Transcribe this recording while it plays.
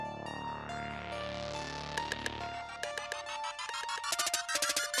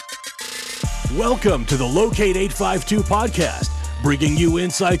Welcome to the Locate 852 podcast, bringing you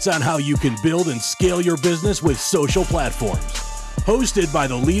insights on how you can build and scale your business with social platforms. Hosted by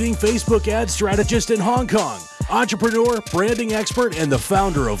the leading Facebook ad strategist in Hong Kong, entrepreneur, branding expert, and the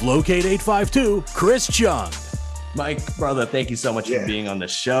founder of Locate 852, Chris Chung. Mike, brother, thank you so much for being on the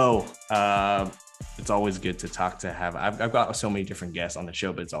show. It's always good to talk to have. I've got so many different guests on the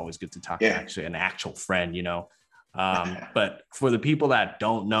show, but it's always good to talk to actually an actual friend, you know. But for the people that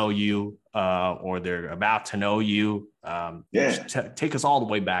don't know you or they're about to know you, take us all the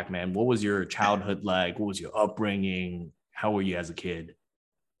way back, man. What was your childhood like? What was your upbringing? How were you as a kid?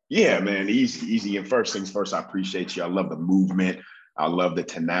 Yeah, man, easy. And first things first, I appreciate you. I love the movement. I love the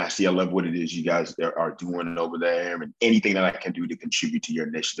tenacity. I love what it is you guys are doing over there, and anything that I can do to contribute to your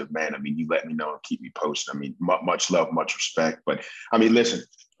initiative, man. I mean, you let me know and keep me posted. I mean, much love, much respect. But I mean, listen,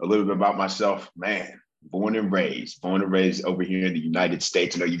 a little bit about myself, man. Born and raised over here in the United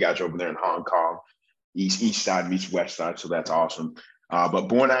States. I know you guys are over there in Hong Kong, east side meets west side, so that's awesome. But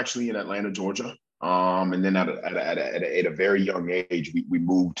born actually in Atlanta, Georgia. And then at a very young age, we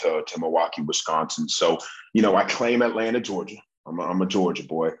moved to Milwaukee, Wisconsin. So, you know, I claim Atlanta, Georgia. I'm a Georgia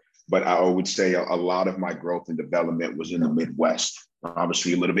boy, but I would say a lot of my growth and development was in the Midwest.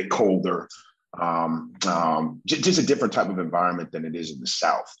 Obviously, a little bit colder, just a different type of environment than it is in the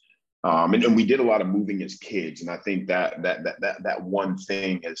South. And we did a lot of moving as kids, and I think that one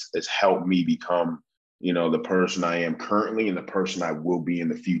thing has helped me become, you know, the person I am currently and the person I will be in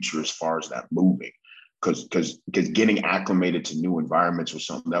the future as far as that moving, because getting acclimated to new environments was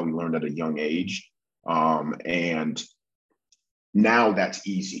something that we learned at a young age, and now that's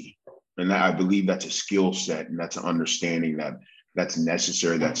easy, and I believe that's a skill set, and that's an understanding that's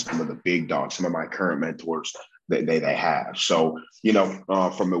necessary. That some of the big dogs, some of my current mentors, they have. So, you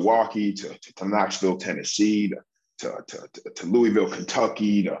know, from Milwaukee to Knoxville, Tennessee, to Louisville,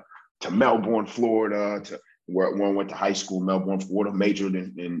 Kentucky, to Melbourne, Florida, to where one went to high school, Melbourne, Florida, majored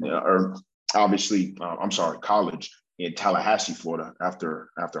in college in Tallahassee, Florida, after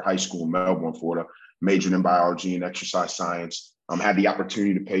high school, Melbourne, Florida, majored in biology and exercise science. Had the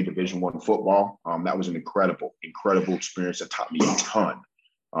opportunity to play Division I football. That was an incredible experience that taught me a ton.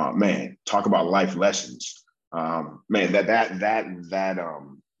 Man, talk about life lessons. Man, that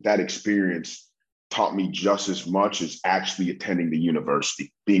experience taught me just as much as actually attending the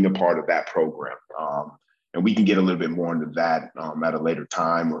university, being a part of that program. And we can get a little bit more into that at a later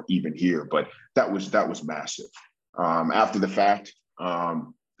time or even here, but that was massive. After the fact,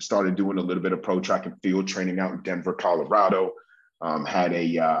 started doing a little bit of pro track and field training out in Denver, Colorado. Had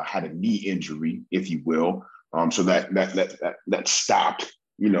a knee injury, if you will. So that stopped,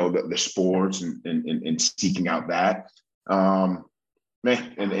 you know, the sports and seeking out that, and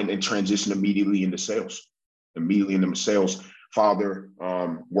transitioned immediately into sales. Father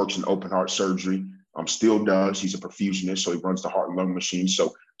works in open heart surgery, still does. He's a perfusionist, so he runs the heart and lung machine.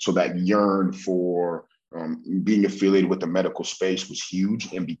 So that yearn for being affiliated with the medical space was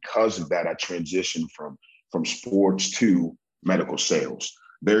huge. And because of that, I transitioned from sports to medical sales.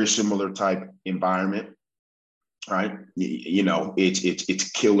 Very similar type environment. Right, you know, it's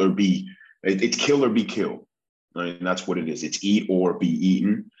kill or be killed, right? And that's what it is. It's eat or be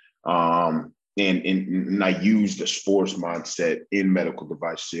eaten. And I used the sports mindset in medical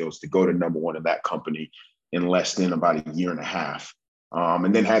device sales to go to number one in that company in less than about a year and a half.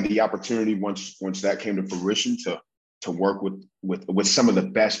 And then had the opportunity once that came to fruition to work with some of the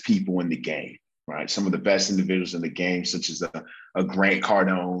best people in the game. Right, some of the best individuals in the game, such as a Grant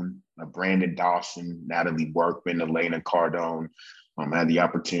Cardone, a Brandon Dawson, Natalie Workman, Elena Cardone. Had the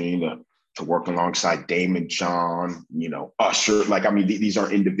opportunity to work alongside Damon John, you know, Usher. Like, I mean, these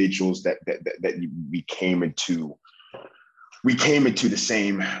are individuals that we came into the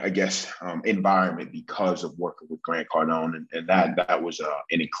same, I guess, environment because of working with Grant Cardone, and that was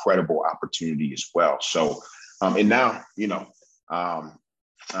an incredible opportunity as well. So, and now, you know.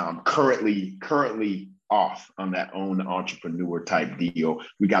 Currently off on that own entrepreneur type deal.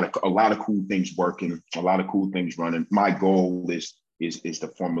 We got a lot of cool things working, a lot of cool things running. My goal is to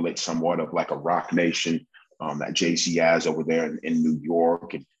formulate somewhat of like a Rock Nation that JC has over there in New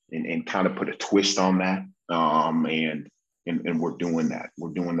York, and kind of put a twist on that. And we're doing that.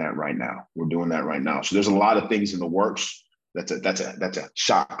 We're doing that right now. So there's a lot of things in the works. That's a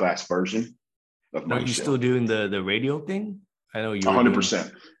shot glass version of Are you still doing the radio thing? I know you 100%.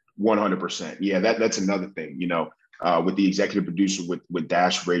 Yeah, that's another thing, you know, with the executive producer with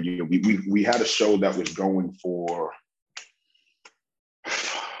Dash Radio, we had a show that was going for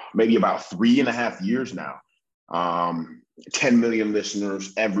maybe about 3.5 years now. 10 million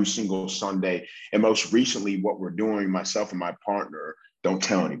listeners every single Sunday. And most recently, what we're doing, myself and my partner, Don't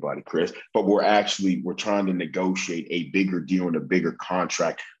tell anybody, Chris. But we're trying to negotiate a bigger deal and a bigger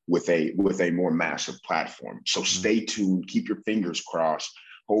contract with a more massive platform. So stay tuned, keep your fingers crossed.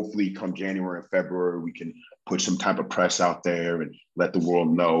 Hopefully come January and February, we can put some type of press out there and let the world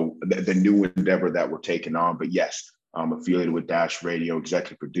know the new endeavor that we're taking on. But yes, I'm affiliated with Dash Radio,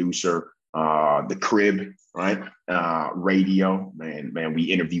 executive producer, the Crib, right? Radio, man, we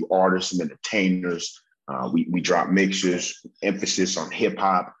interview artists and entertainers. We drop mixes, emphasis on hip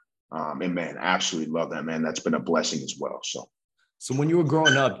hop. And man, absolutely love that, man. That's been a blessing as well. So when you were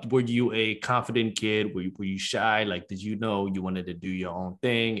growing up, were you a confident kid? Were you shy? Like, did you know you wanted to do your own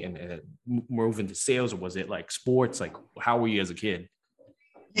thing and move into sales, or was it like sports? Like, how were you as a kid?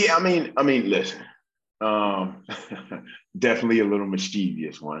 Yeah, I mean, listen, definitely a little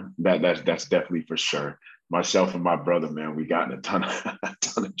mischievous one. That's definitely for sure. Myself and my brother, man, we got in a ton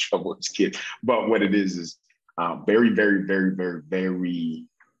of trouble as kids. But what it is very, very, very, very, very,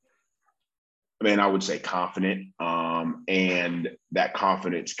 I would say confident. And that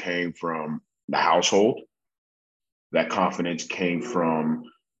confidence came from the household. That confidence came from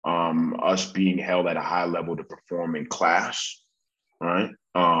us being held at a high level to perform in class, right?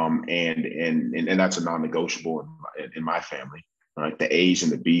 And that's a non-negotiable in my family, right? The A's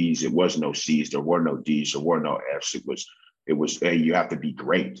and the B's, it was no C's, there were no D's, there were no F's. It was, hey, you have to be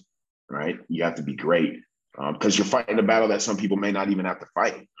great, right? You have to be great. Because you're fighting a battle that some people may not even have to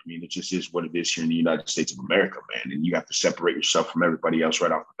fight. I mean, it just is what it is here in the United States of America, man. And you have to separate yourself from everybody else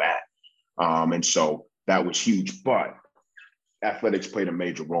right off the bat. And so that was huge. But athletics played a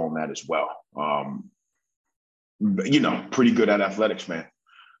major role in that as well. Pretty good at athletics, man.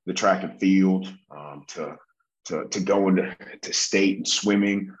 The track and field, to go into state and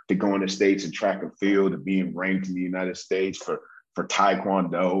swimming, to go into states and track and field, to being ranked in the United States for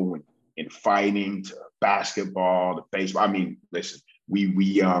Taekwondo and fighting, to basketball, to baseball. I mean, listen, we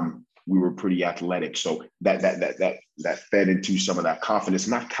were pretty athletic, so that fed into some of that confidence,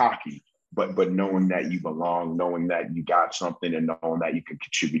 not cocky, but knowing that you belong, knowing that you got something, and knowing that you can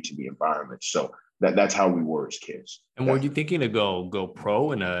contribute to the environment. So that's how we were as kids. And were you thinking to go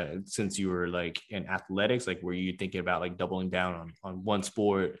pro since you were like in athletics? Like, were you thinking about like doubling down on one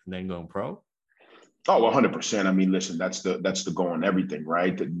sport and then going pro? Oh, 100%. I mean, listen, that's the goal in everything,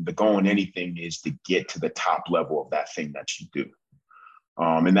 right? The goal in anything is to get to the top level of that thing that you do.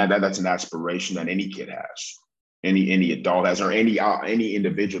 And that's an aspiration that any kid has, any adult has, or any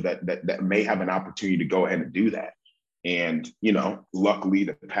individual that may have an opportunity to go ahead and do that. And, luckily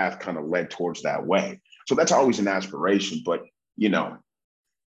the path kind of led towards that way. So that's always an aspiration, but,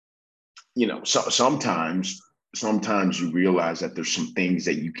 so sometimes you realize that there's some things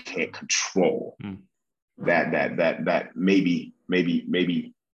that you can't control. That maybe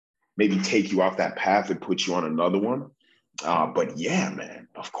take you off that path and put you on another one. But yeah, man,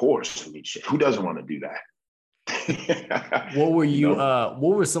 of course. I mean, shit, who doesn't want to do that? What were you, what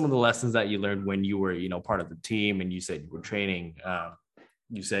were some of the lessons that you learned when you were, part of the team and you said you were training?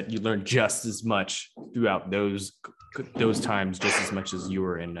 You said you learned just as much throughout those times, just as much as you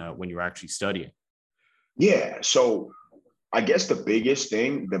were in when you were actually studying. Yeah. So I guess the biggest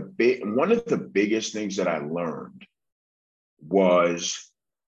thing, one of the biggest things that I learned was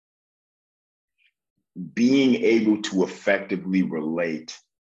being able to effectively relate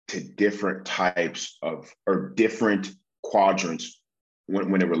to different types or different quadrants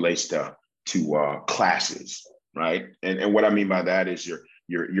when it relates to classes, right? And what I mean by that is your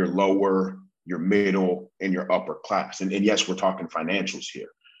lower, your middle, and your upper class. And yes, we're talking financials here.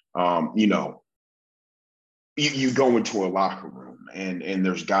 You go into a locker room and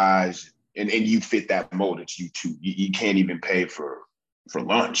there's guys and you fit that mold. It's you too. You can't even pay for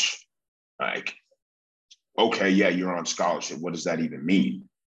lunch. Like, okay, yeah, you're on scholarship. What does that even mean?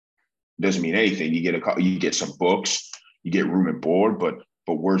 It doesn't mean anything. You get some books, you get room and board, but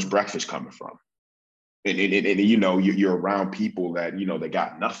where's breakfast coming from? And you're around people that they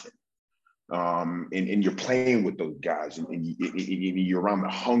got nothing. And you're playing with those guys, and you're around the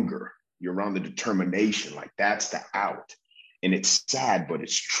hunger. You're around the determination, like that's the out. And it's sad, but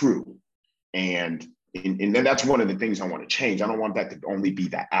it's true. And that's one of the things I want to change. I don't want that to only be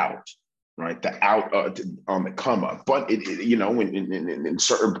the out, right? The out on the come up. But in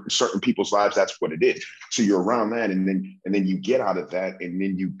certain people's lives, that's what it is. So you're around that, and then you get out of that, and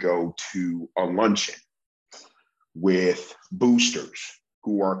then you go to a luncheon with boosters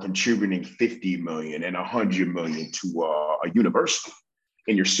who are contributing 50 million and 100 million to a university.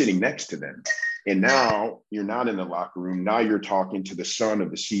 And you're sitting next to them. And now you're not in the locker room. Now you're talking to the son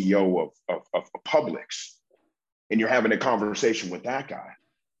of the CEO of Publix. And you're having a conversation with that guy.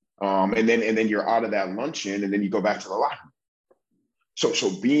 And then you're out of that luncheon, and then you go back to the locker room. So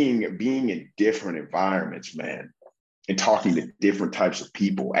being in different environments, man, and talking to different types of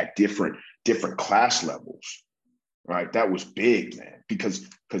people at different class levels, right? That was big, man, because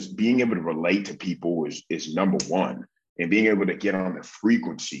being able to relate to people is number one. And being able to get on the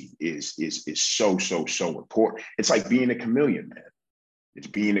frequency is so important. It's like being a chameleon, man. It's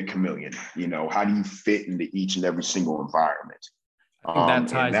being a chameleon. You know, how do you fit into each and every single environment? I think that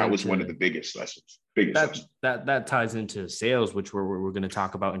ties and that was one of the biggest lessons. That ties into sales, which we're going to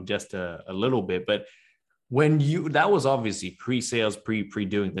talk about in just a little bit. But that was obviously pre-sales, pre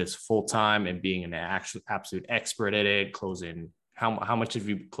doing this full time and being an absolute expert at it, closing. How much have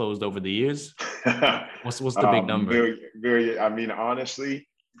you closed over the years? What's the big number? Very. I mean, honestly,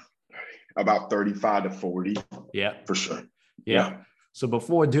 about 35 to 40. Yeah, for sure. Yeah. So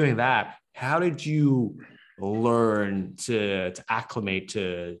before doing that, how did you learn to acclimate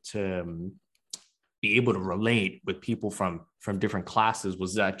to be able to relate with people from different classes?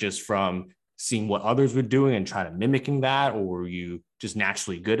 Was that just from seeing what others were doing and trying to mimicking that, or were you just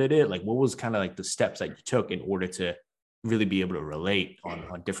naturally good at it? Like, what was kind of like the steps that you took in order to really be able to relate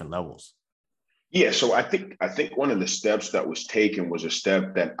on different levels? Yeah, so I think one of the steps that was taken was a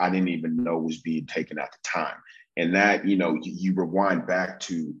step that I didn't even know was being taken at the time. And that, you know, you rewind back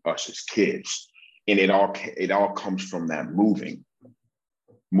to us as kids, and it all comes from that moving.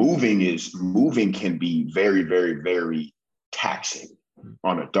 Moving can be very, very, very taxing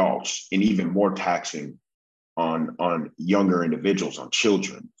on adults, and even more taxing on younger individuals, on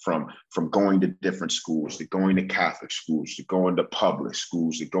children, from going to different schools, to going to Catholic schools, to going to public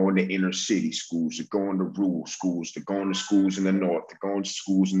schools, to going to inner city schools, to going to rural schools, to going to schools in the north, to going to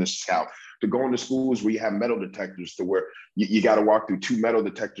schools in the south, to going to schools where you have metal detectors, to where you got to walk through 2 metal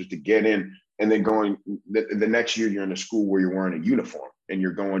detectors to get in, and then going the next year you're in a school where you're wearing a uniform and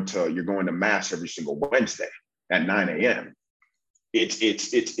you're going to mass every single Wednesday at 9 a.m.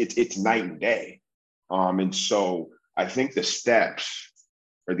 It's night and day. And so I think the steps,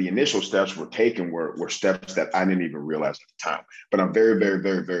 or the initial steps were taken, were steps that I didn't even realize at the time. But I'm very, very,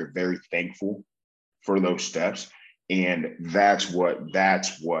 very, very, very thankful for those steps. And that's what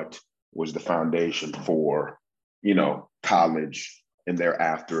was the foundation for, you know, college and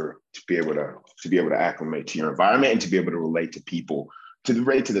thereafter, to be able to acclimate to your environment and to be able to relate to people, to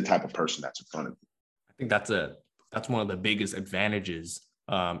relate to the type of person that's in front of you. I think that's one of the biggest advantages.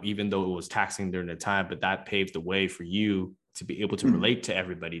 Even though it was taxing during the time, but that paved the way for you to be able to relate to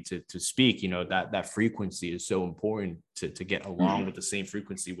everybody, to speak. You know, that frequency is so important to get along with the same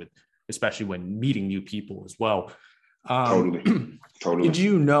frequency with, especially when meeting new people as well. Totally. Did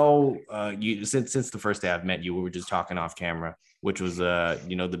you know, since the first day I've met you, we were just talking off camera, which was,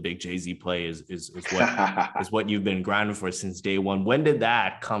 you know, the big Jay-Z play is what you've been grinding for since day one. When did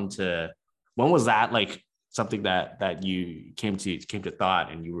that come to? When was that like something that you came to thought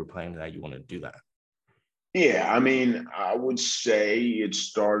and you were planning that you want to do that? Yeah, I mean, I would say it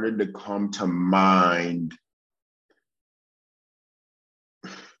started to come to mind.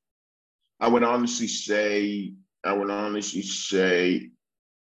 I would honestly say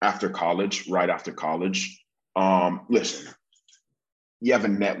after college, right after college. Listen, you have a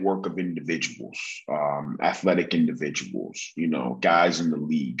network of individuals, athletic individuals, you know, guys in the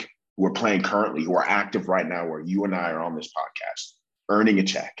league who are playing currently, who are active right now, where you and I are on this podcast, earning a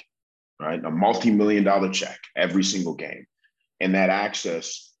check, right? A multi-million-dollar check every single game. And that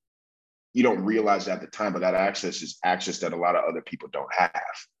access, you don't realize at the time, but that access is access that a lot of other people don't have.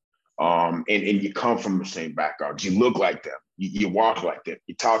 And you come from the same background. You look like them. You walk like them.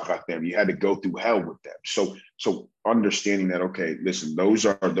 You talk like them. You had to go through hell with them. So understanding that, okay, listen, those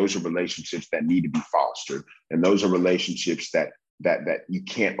are relationships that need to be fostered. And those are relationships that you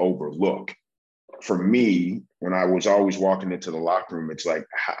can't overlook. For me, when I was always walking into the locker room, it's like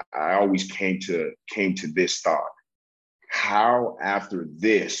I always came to this thought: how after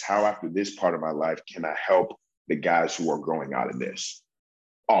this part of my life can I help the guys who are growing out of this?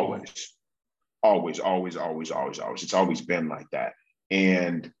 Always. It's always been like that.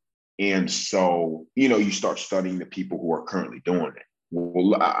 And so, you know, you start studying the people who are currently doing it.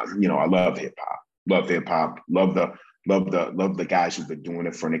 Well, you know, I love hip hop, love the guys who've been doing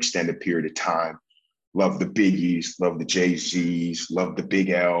it for an extended period of time. Love the Biggies, love the Jay-Z's, love the Big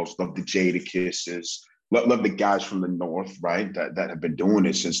L's, love the Jadakisses, love the guys from the North, right? That have been doing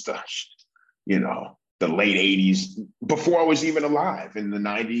it since the late 80s, before I was even alive, in the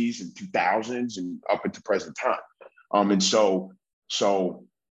 90s and 2000s and up into present time. And so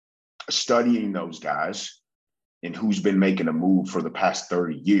studying those guys and who's been making a move for the past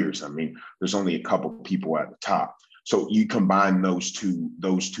 30 years. I mean, there's only a couple people at the top. So you combine those two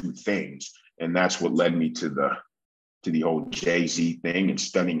things, and that's what led me to to the whole Jay-Z thing and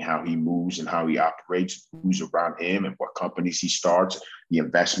studying how he moves and how he operates, who's around him and what companies he starts, the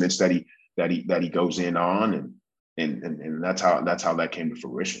investments that he goes in on, and that's how that came to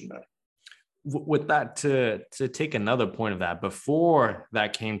fruition, man. With that, to take another point of that, before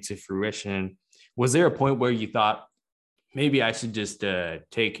that came to fruition, was there a point where you thought maybe I should just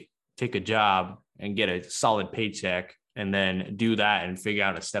take a job and get a solid paycheck and then do that and figure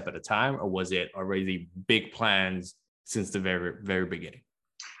out a step at a time? Or was it already big plans since the very, very beginning?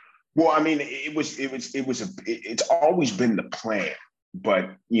 Well, I mean, it's always been the plan, but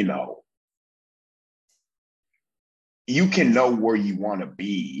you can know where you want to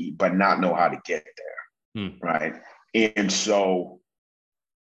be, but not know how to get there. Right. And so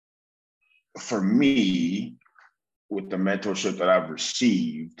for me, with the mentorship that I've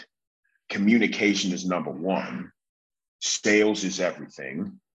received, communication is number one. Sales is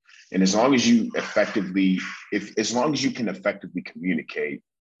everything. And as long as you can effectively communicate,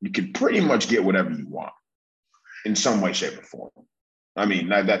 you can pretty much get whatever you want in some way, shape, or form. I mean,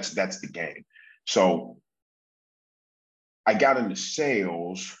 that's the game. So I got into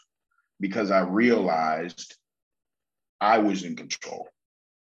sales because I realized I was in control.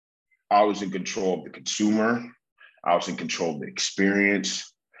 I was in control of the consumer. I was in control of the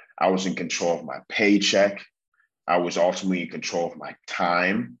experience. I was in control of my paycheck. I was ultimately in control of my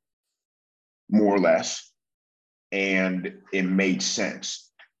time, more or less. And it made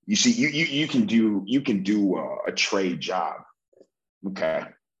sense. You see, you can do a trade job. Okay,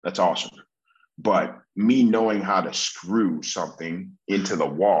 that's awesome. But me knowing how to screw something into the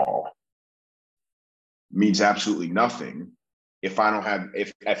wall means absolutely nothing if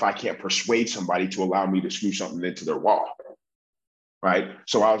I can't persuade somebody to allow me to screw something into their wall. Right.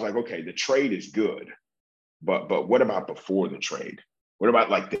 So I was like, okay, the trade is good, but what about before the trade? What about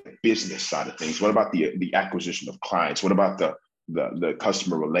like the business side of things? What about the acquisition of clients? What about the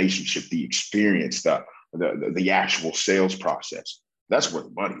customer relationship, the experience, the actual sales process? That's where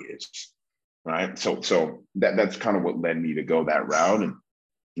the money is. Right. So that's kind of what led me to go that route, and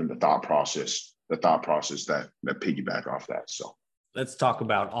the thought process that piggyback off that. So let's talk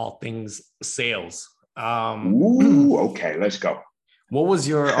about all things sales. Okay, let's go. What was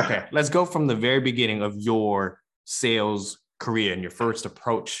let's go from the very beginning of your sales career and your first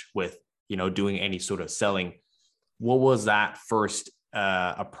approach with, doing any sort of selling. What was that first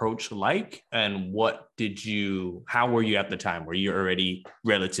approach like, and how were you at the time? Were you already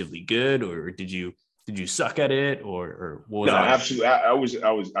relatively good, or did you suck at it, or what was no, that? Absolutely.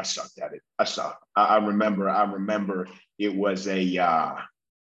 I sucked at it. I remember it was the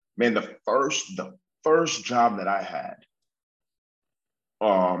first job that I had.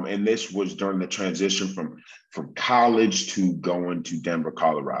 And this was during the transition from college to going to Denver,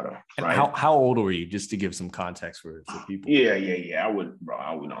 Colorado. And right? how old were you, just to give some context for people? Yeah. I would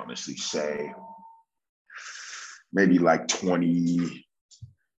honestly say maybe like 20,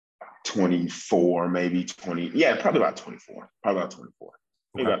 24, maybe 20. Yeah, probably about 24.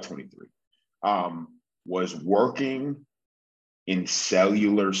 Maybe about 23. Was working in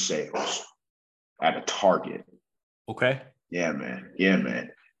cellular sales at a Target. Okay. Yeah, man.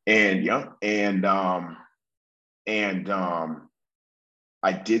 And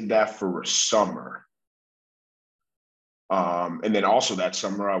I did that for a summer. And then also that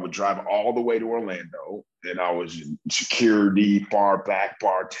summer I would drive all the way to Orlando, and I was in security,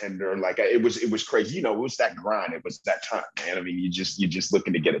 bartender. Like it was crazy. It was that grind. It was that time, man. I mean, you're just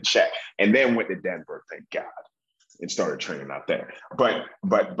looking to get a check, and then went to Denver, thank God, and started training out there. But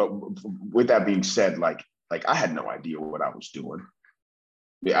with that being said, like I had no idea what I was doing.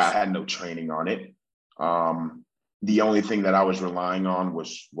 I had no training on it. The only thing that I was relying on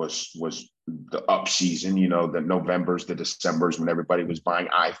was the up season, the Novembers, the Decembers, when everybody was buying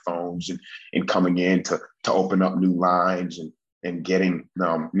iPhones and coming in to open up new lines and getting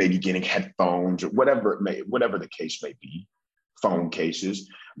maybe getting headphones or whatever the case may be, phone cases.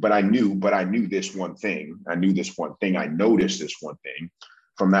 But I knew this one thing. I noticed this one thing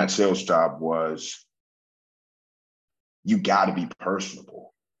from that sales job was, you got to be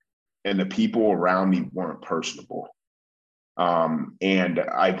personable. And the people around me weren't personable. And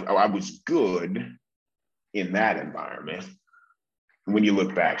I was good in that environment. When you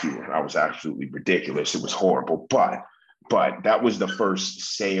look back, I was absolutely ridiculous. It was horrible. But that was the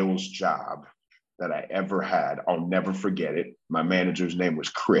first sales job that I ever had. I'll never forget it. My manager's name was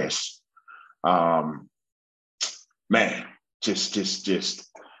Chris. Man, just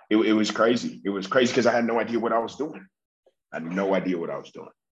it was crazy. It was crazy because I had no idea what I was doing.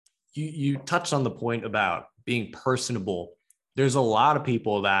 You touched on the point about being personable. There's a lot of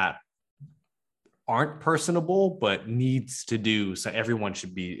people that aren't personable, but needs to do. So everyone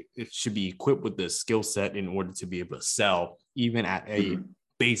should be equipped with the skill set in order to be able to sell, even at a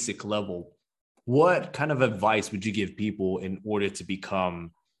basic level. What kind of advice would you give people in order to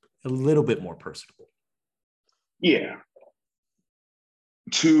become a little bit more personable? Yeah.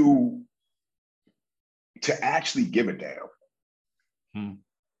 To actually give a damn.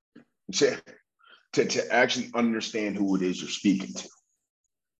 To actually understand who it is you're speaking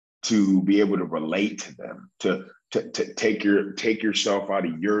to be able to relate to them, to take yourself out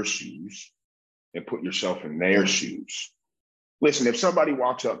of your shoes and put yourself in their shoes. Listen, if somebody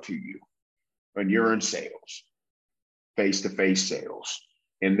walks up to you and you're in sales, face-to-face sales,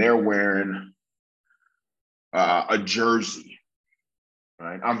 and they're wearing a jersey,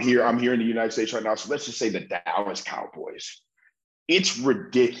 right? I'm here in the United States right now. So let's just say the Dallas Cowboys. It's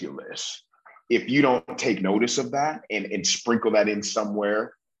ridiculous if you don't take notice of that and sprinkle that in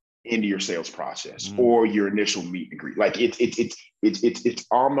somewhere into your sales process or your initial meet and greet. Like it's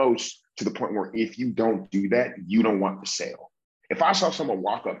almost to the point where if you don't do that, you don't want the sale. If I saw someone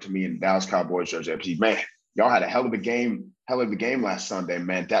walk up to me in Dallas Cowboys jersey, I'd be, man, y'all had a hell of a game last Sunday,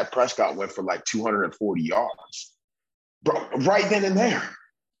 man. Dak Prescott went for like 240 yards. Bro, right then and there.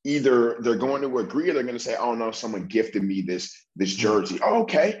 Either they're going to agree or they're going to say, oh no, someone gifted me this jersey. Oh,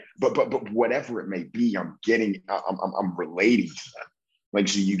 okay. But whatever it may be, I'm relating to them. Like,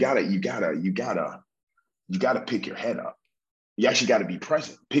 so you gotta pick your head up. You actually got to be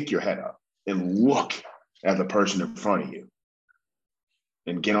present. Pick your head up and look at the person in front of you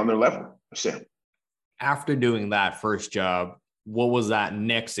and get on their level. That's it. After doing that first job, what was that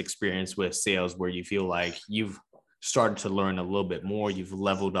next experience with sales where you feel like you've started to learn a little bit more, you've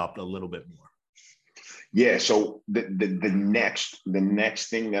leveled up a little bit more? Yeah. So the next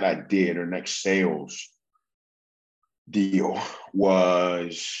thing that I did, or next sales deal,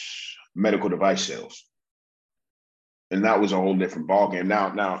 was medical device sales. And that was a whole different ballgame.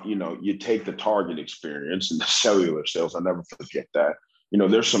 Now, you take the Target experience and the cellular sales. I'll never forget that.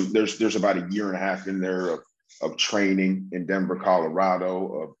 There's about a year and a half in there of training in Denver,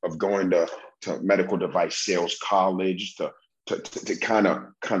 Colorado, of going to medical device sales college, to kind of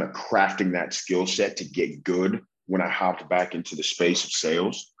crafting that skill set to get good when I hopped back into the space of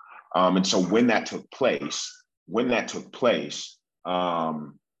sales. And so when that took place, it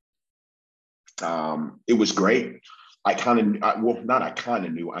was great. I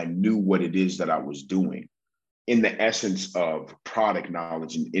knew what it is that I was doing in the essence of product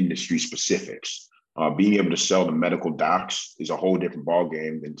knowledge and industry specifics. Being able to sell to medical docs is a whole different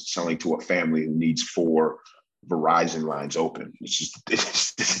ballgame than selling to a family who needs 4 Verizon lines open. It's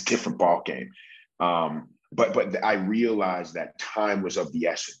a different ballgame. But I realized that time was of the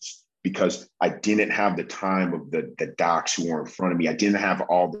essence, because I didn't have the time of the docs who were in front of me. I didn't have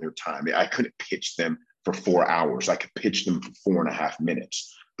all their time. I couldn't pitch them for 4 hours. I could pitch them for 4.5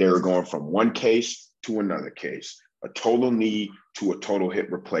 minutes. They were going from one case to another case, a total knee to a total hip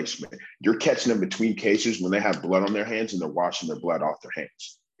replacement. You're catching them between cases when they have blood on their hands and they're washing their blood off their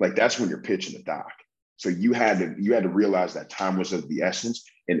hands. Like, that's when you're pitching a doc. So you had to realize that time was of the essence.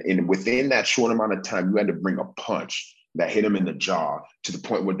 And within that short amount of time, you had to bring a punch that hit them in the jaw to the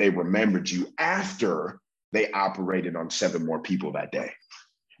point where they remembered you after they operated on 7 more people that day.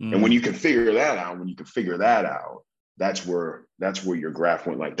 And when you can figure that out, that's where your graph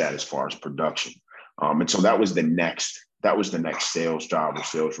went like that as far as production. And so that was the next sales job or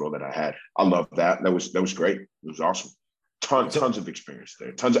sales role that I had. I love that. That was great. It was awesome. Tons of experience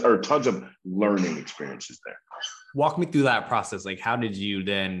there. Tons of learning experiences there. Walk me through that process. Like, how did you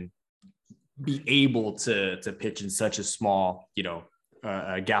then be able to pitch in such a small,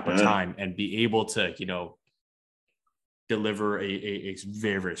 gap of time and be able to, deliver a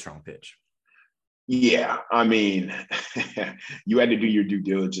very, very strong pitch? Yeah. I mean, you had to do your due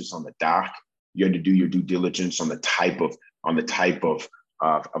diligence on the doc. You had to do your due diligence on the type of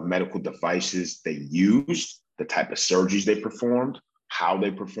medical devices they used, the type of surgeries they performed, how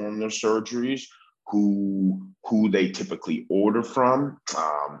they performed their surgeries, who they typically order from.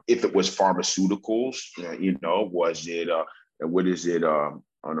 If it was pharmaceuticals, was it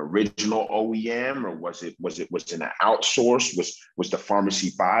an original OEM, or was it an outsourced? Was the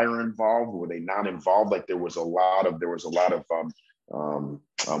pharmacy buyer involved? Were they not involved? Like, there was a lot of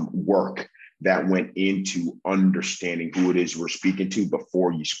work that went into understanding who it is you were speaking to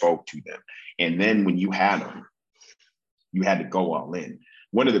before you spoke to them. And then when you had them, you had to go all in.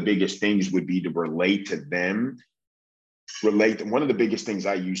 One of the biggest things would be to relate to them. One of the biggest things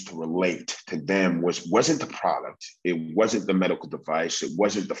I used to relate to them wasn't the product. It wasn't the medical device. It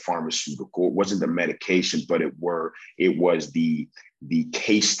wasn't the pharmaceutical. It wasn't the medication, but it was the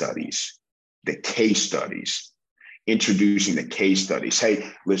case studies the case studies, introducing the case studies.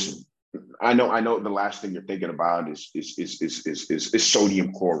 Hey, listen, I know the last thing you're thinking about is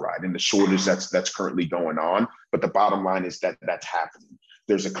sodium chloride and the shortage that's currently going on. But the bottom line is that that's happening.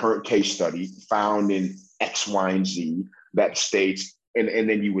 There's a current case study found in X, Y, and Z that states, and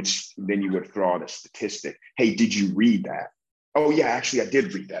then you would throw out a statistic. Hey, did you read that? Oh yeah, actually I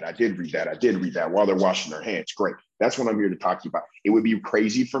did read that while they're washing their hands. Great. That's what I'm here to talk to you about. It would be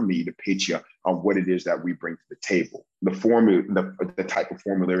crazy for me to pitch you on what it is that we bring to the table, the formula, the type of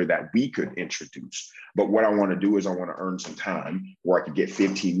formulary that we could introduce. But what I want to do is I want to earn some time where I could get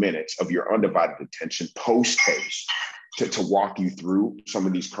 15 minutes of your undivided attention post-case to walk you through some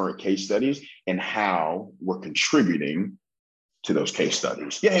of these current case studies and how we're contributing to those case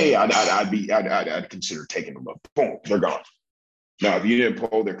studies. I'd consider taking them up. Boom, they're gone. Now, if you didn't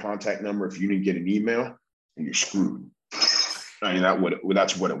pull their contact number, if you didn't get an email, and you're screwed. I mean,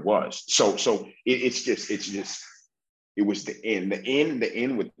 that's what it was. So it was the end. The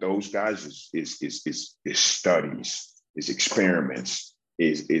end with those guys is studies, is experiments,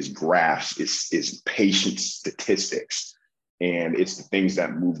 is graphs, is patient statistics, and it's the things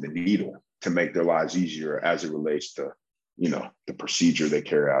that move the needle to make their lives easier as it relates to, the procedure they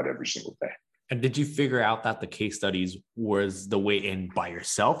carry out every single day. And did you figure out that the case studies was the way in by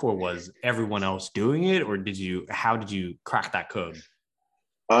yourself, or was everyone else doing it? Or how did you crack that code?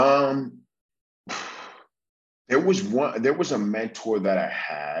 There was a mentor that I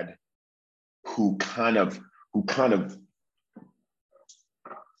had who kind of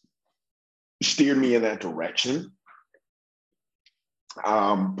steered me in that direction.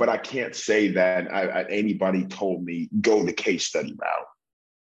 But I can't say that anybody told me go the case study route.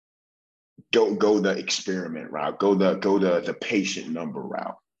 Go the experiment route, go the patient number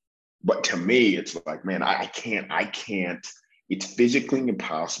route. But to me, it's like, man, I can't, it's physically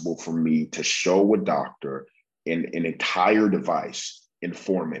impossible for me to show a doctor an entire device in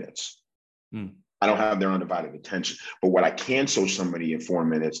 4 minutes. I don't have their undivided attention. But what I can show somebody in 4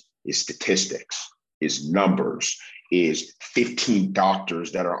 minutes is statistics, is numbers, is 15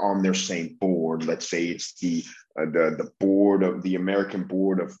 doctors that are on their same board. Let's say it's the board of the American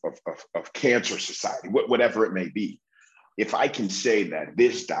Board of Cancer Society, whatever it may be. If I can say that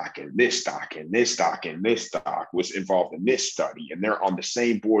this doc and this doc and this doc and this doc was involved in this study, and they're on the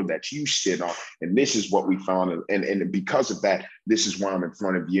same board that you sit on, and this is what we found, and because of that, this is why I'm in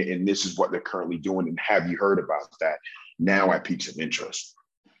front of you, and this is what they're currently doing, and have you heard about that? Now I pique some interest.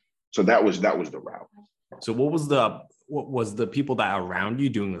 So that was the route. So what was the people that are around you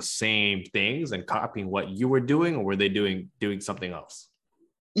doing the same things and copying what you were doing, or were they doing something else?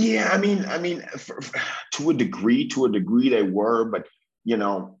 Yeah, I mean, to a degree they were, but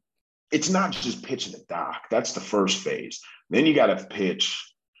it's not just pitching the doc. That's the first phase. Then you got to pitch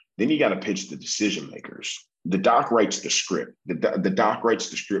the decision makers. The doc writes the script. The doc writes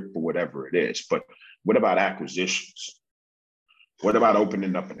the script for whatever it is. But what about acquisitions? What about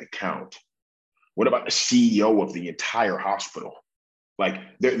opening up an account? What about the CEO of the entire hospital? Like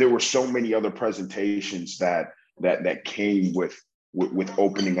there were so many other presentations that came with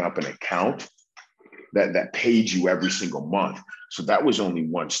opening up an account that paid you every single month. So that was only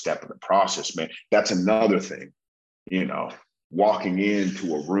one step of the process, man. That's another thing, walking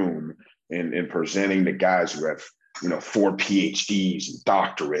into a room and presenting the guys who have, 4 PhDs and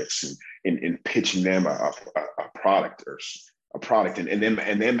doctorates and pitching them a product and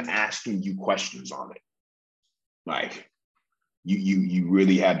them asking you questions on it. Like you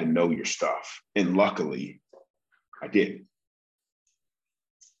really had to know your stuff. And luckily I did.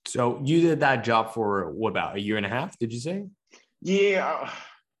 So you did that job for what, about a year and a half, did you say? Yeah,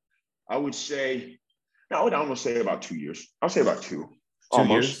 I would say, I would almost say about 2 years. I'll say about two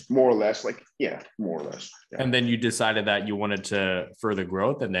almost, years? More or less. More or less. Yeah. And then you decided that you wanted to further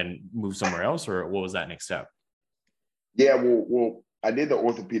growth and then move somewhere else, or what was that next step? Yeah, well, I did the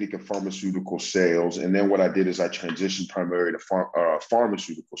orthopedic and pharmaceutical sales. And then what I did is I transitioned primarily to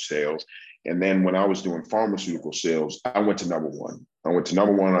pharmaceutical sales. And then when I was doing pharmaceutical sales, I went to number one. I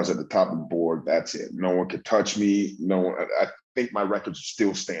was at the top of the board. That's it. No one could touch me. I think my records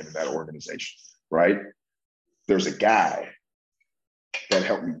still stand in that organization, right? There's a guy that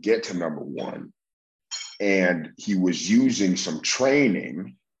helped me get to number one. And he was using some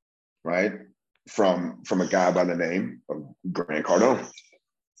training, right? From a guy by the name of Grant Cardone,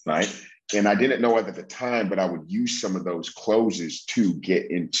 right? And I didn't know it at the time, but I would use some of those closes to get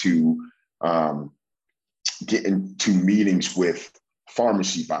into meetings with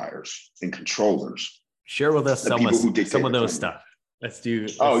pharmacy buyers and controllers. Share with us some of those stuff. Let's do.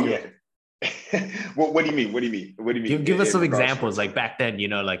 Yeah. What do you mean? What do you mean? What do you mean? Give us some examples. Like back then,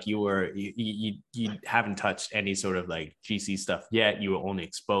 like you haven't touched any sort of like GC stuff yet. You were only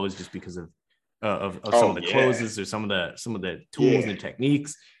exposed just because of some of the closes or some of the tools and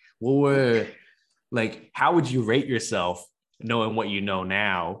techniques. What were like? How would you rate yourself knowing what you know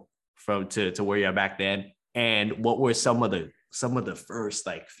now from to where you're back then? And what were some of the first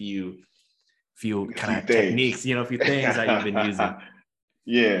like few kind of techniques, a few things that you've been using?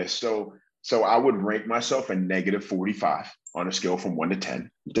 Yeah. So I would rank myself a negative 45 on a scale from 1 to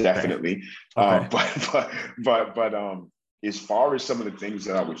 10, definitely. Okay. But as far as some of the things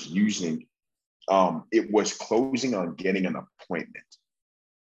that I was using, it was closing on getting an appointment.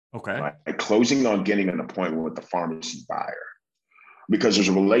 Okay. Right? Closing on getting an appointment with the pharmacy buyer, because there's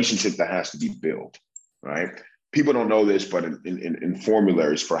a relationship that has to be built, right? People don't know this, but in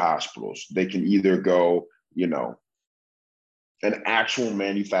formularies for hospitals, they can either go, an actual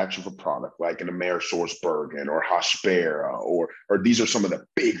manufacturer of a product like an AmerisourceBergen or Hospira, or these are some of the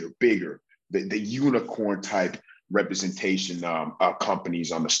bigger, the unicorn type representation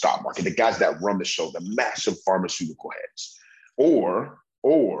companies on the stock market, the guys that run the show, the massive pharmaceutical heads. Or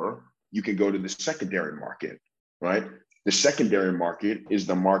you can go to the secondary market, right? The secondary market is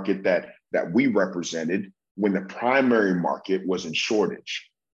the market that we represented when the primary market was in shortage.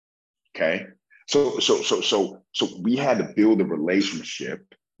 Okay. So we had to build a relationship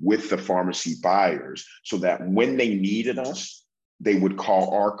with the pharmacy buyers so that when they needed us, they would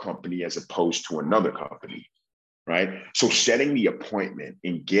call our company as opposed to another company, right? So setting the appointment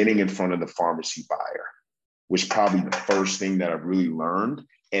and getting in front of the pharmacy buyer was probably the first thing that I really learned.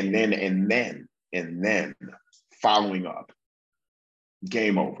 And then following up,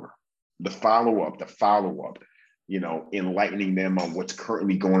 game over. The follow-up, enlightening them on what's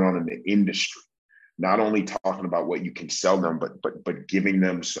currently going on in the industry. Not only talking about what you can sell them, but giving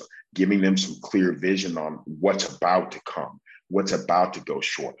them some clear vision on what's about to come, what's about to go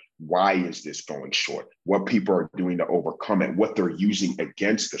short. Why is this going short? What people are doing to overcome it, what they're using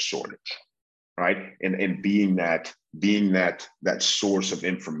against the shortage, right? And being that source of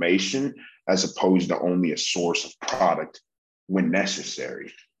information as opposed to only a source of product when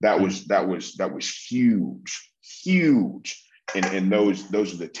necessary. That was huge. And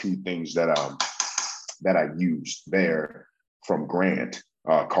those are the two things that I used there from Grant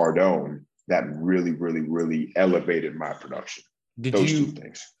Cardone that really elevated my production. Two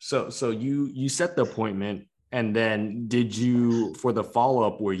things. So you set the appointment, and then did you, for the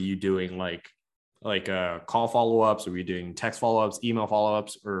follow-up, were you doing like call follow-ups, or were you doing text follow-ups, email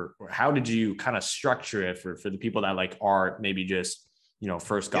follow-ups, or how did you kind of structure it for the people that like are maybe just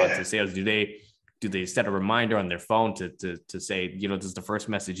first got to sales? Do they set a reminder on their phone to say, this is the first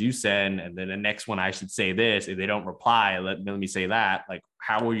message you send, and then the next one I should say this? If they don't reply, let me say that. Like,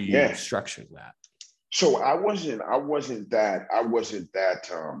 how were you structuring that? So I wasn't that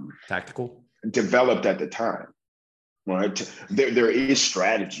tactical developed at the time. Right. There is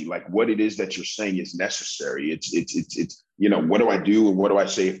strategy, like what it is that you're saying is necessary. It's what do I do and what do I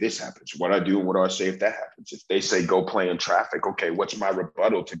say if this happens? What I do and what do I say if that happens? If they say go play in traffic, okay, what's my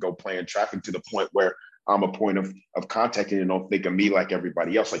rebuttal to go play in traffic to the point where I'm a point of contact and don't think of me like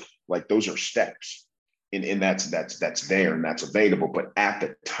everybody else? Like those are steps, and that's there and that's available. But at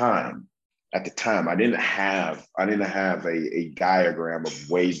the time, I didn't have a diagram of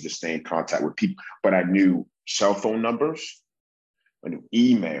ways to stay in contact with people, but I knew cell phone numbers, I knew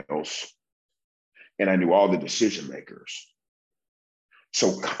emails, and I knew all the decision makers.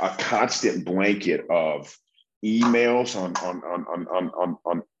 So a constant blanket of emails on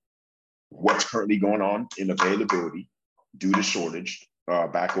what's currently going on in availability due to shortage,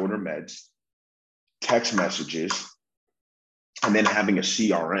 back order meds, text messages, and then having a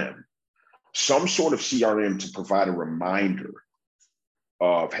CRM, some sort of CRM to provide a reminder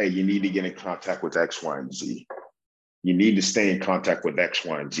of, hey, you need to get in contact with X, Y, and Z. You need to stay in contact with X,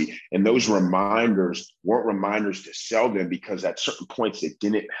 Y, and Z. And those reminders weren't reminders to sell them, because at certain points they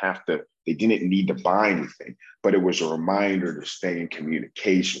didn't need to buy anything, but it was a reminder to stay in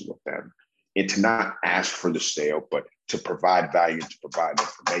communication with them and to not ask for the sale, but to provide value, to provide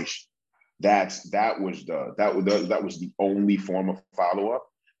information. That was the only form of follow-up.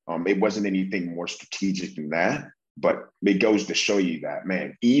 It wasn't anything more strategic than that. But it goes to show you that,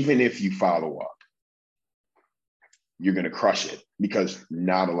 man, even if you follow up, you're going to crush it, because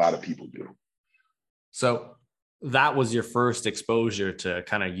not a lot of people do. So that was your first exposure to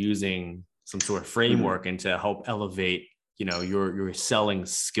kind of using some sort of framework and to help elevate, your selling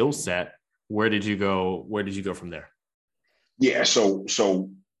skill set. Where did you go from there? Yeah. So,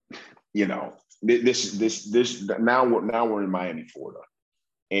 this now we're in Miami, Florida,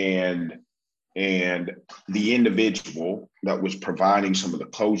 and And the individual that was providing some of the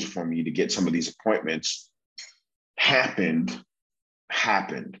closure for me to get some of these appointments happened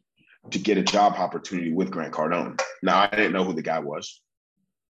to get a job opportunity with Grant Cardone. Now, I didn't know who the guy was.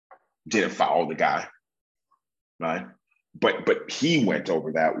 Didn't follow the guy, right? But he went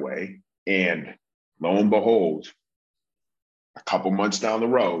over that way, and lo and behold, a couple months down the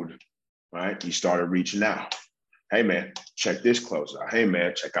road, right, he started reaching out. Hey, man, check this close out. Hey,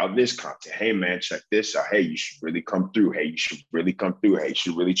 man, check out this content. Hey, man, check this out. Hey, you should really come through. Hey, you should really come through. Hey, you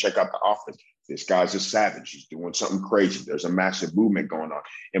should really check out the office. This guy's a savage. He's doing something crazy. There's a massive movement going on.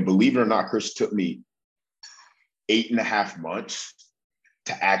 And believe it or not, Chris, it took me 8.5 months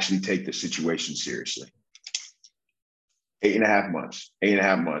to actually take the situation seriously. 8.5 months.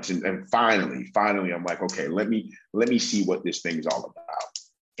 And finally, I'm like, okay, let me see what this thing's all about.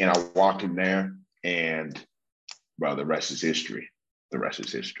 And I walked in there, and bro, the rest is history.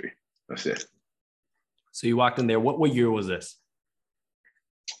 That's it. So you walked in there. What year was this?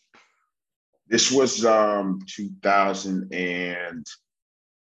 This was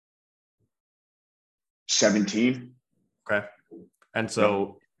 2017. Okay. And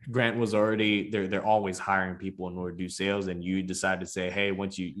so Grant was already there. They're always hiring people in order to do sales. And you decided to say, hey,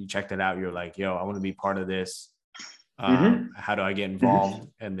 once you checked it out, you're like, yo, I want to be part of this. How do I get involved?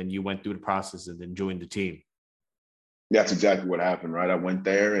 And then you went through the process and then joined the team. That's exactly what happened, right? I went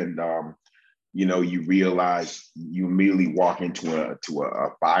there, and you realize you immediately walk into a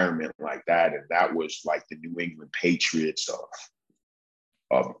environment like that, and that was like the New England Patriots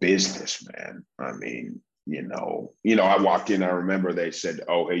of business, man. I mean, I walked in. I remember they said,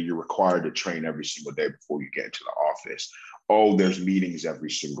 "Oh, hey, you're required to train every single day before you get into the office. Oh, there's meetings every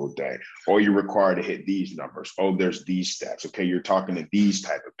single day. Oh, you're required to hit these numbers. Oh, there's these steps. Okay, you're talking to these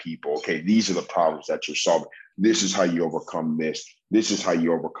type of people. Okay, these are the problems that you're solving. This is how you overcome this. This is how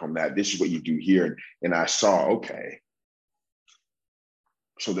you overcome that. This is what you do here." And I saw, okay,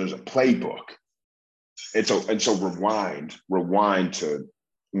 so there's a playbook. And so rewind to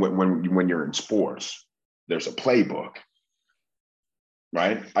when you're in sports, there's a playbook,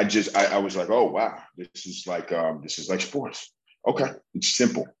 right? I was like, oh wow, this is like sports. Okay, it's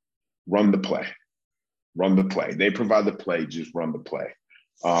simple. Run the play. They provide the play, just run the play.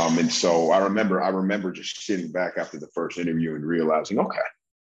 And so I remember just sitting back after the first interview and realizing, okay,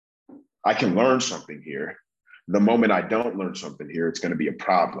 I can learn something here. The moment I don't learn something here, it's going to be a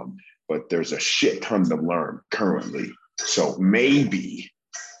problem. But there's a shit ton to learn currently. So maybe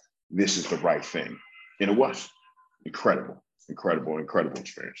this is the right thing. And it was incredible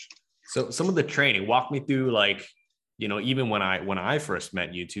experience. So some of the training, walk me through, like, even when I first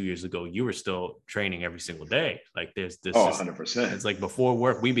met you 2 years ago, you were still training every single day. Like there's this, 100%. It's like before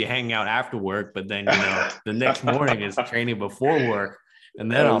work, we'd be hanging out after work, but then, the next morning is training before work.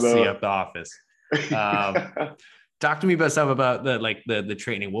 And then I'll see you at the office. Talk to me about the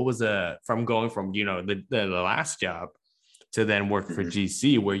training. What was from going from, the last job to then work for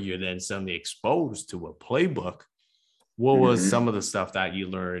GC, where you're then suddenly exposed to a playbook? What was some of the stuff that you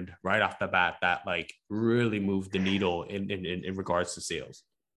learned right off the bat that like really moved the needle in regards to sales?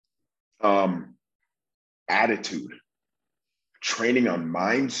 Attitude, training on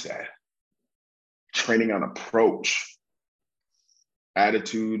mindset, training on approach.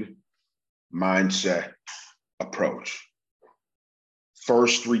 Attitude, mindset, approach.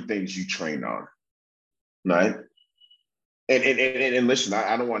 First three things you train on, right? And listen,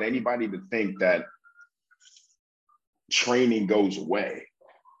 I don't want anybody to think that training goes away.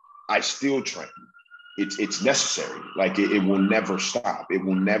 I still train. It's necessary. Like it will never stop. It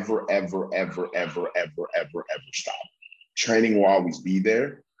will never, ever stop. Training will always be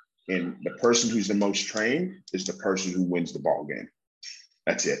there. And the person who's the most trained is the person who wins the ball game.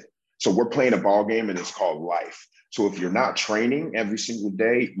 That's it. So we're playing a ball game, and it's called life. So if you're not training every single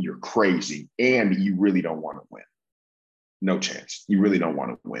day, you're crazy, and you really don't want to win. No chance. You really don't want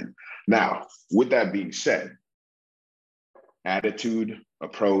to win. Now, with that being said, attitude,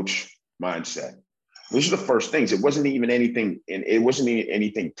 approach, mindset. Those are the first things. It wasn't even anything, and it wasn't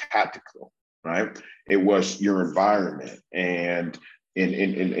anything tactical, right? It was your environment and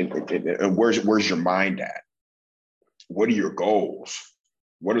where's your mind at? What are your goals?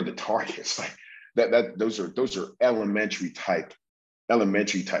 What are the targets? Like those are elementary type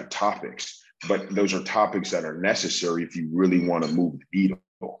topics, but those are topics that are necessary if you really want to move the needle.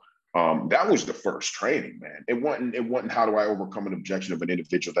 That was the first training, man. It wasn't how do I overcome an objection of an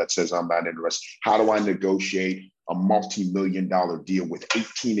individual that says I'm not interested? How do I negotiate a multi-million-dollar deal with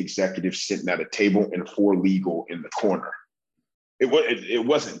 18 executives sitting at a table and 4 legal in the corner? It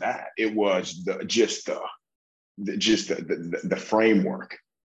wasn't that. It was the framework,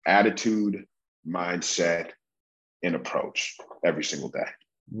 attitude, mindset, and approach every single day.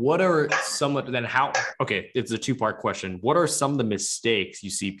 What are some of then how, okay, it's a two-part question. What are some of the mistakes you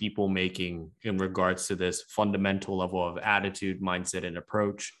see people making in regards to this fundamental level of attitude, mindset, and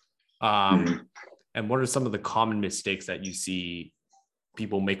approach? And what are some of the common mistakes that you see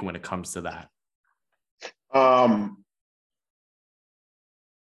people make when it comes to that?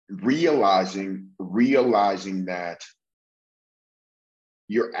 Realizing that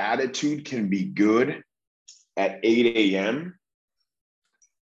your attitude can be good at 8 a.m.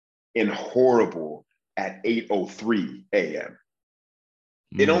 and horrible at 8:03 a.m.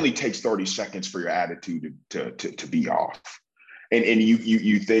 It only takes 30 seconds for your attitude to be off. And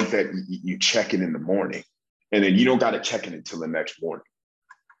you think that you check it in the morning, and then you don't got to check it until the next morning.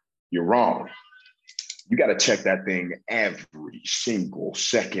 You're wrong. You got to check that thing every single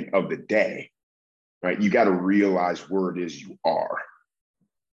second of the day, right? You got to realize where it is you are.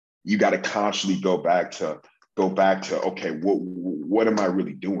 You got to constantly go back to, okay, what am I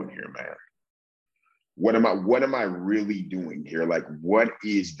really doing here, man? What am I really doing here? Like, what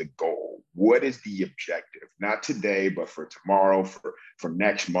is the goal? What is the objective? Not today, but for tomorrow, for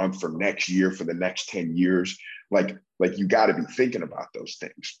next month, for next year, for the next 10 years. Like you got to be thinking about those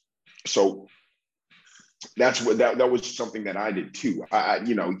things. So that's what that was something that I did too.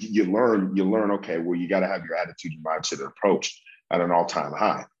 You learn, okay, well, you got to have your attitude, mindset, and approach at an all-time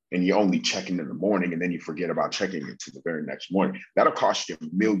high. And you only check in the morning, and then you forget about checking it to the very next morning. That'll cost you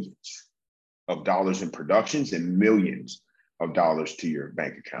millions of dollars in productions and millions of dollars to your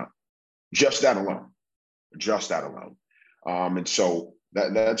bank account. Just that alone. And so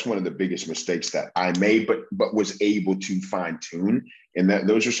that's one of the biggest mistakes that I made, but was able to fine tune. And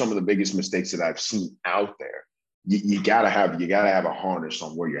those are some of the biggest mistakes that I've seen out there. You gotta have a harness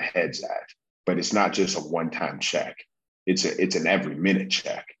on where your head's at, but it's not just a one-time check. It's an every minute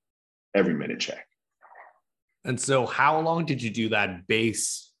check. And so how long did you do that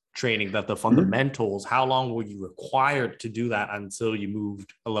base training, that the fundamentals, how long were you required to do that until you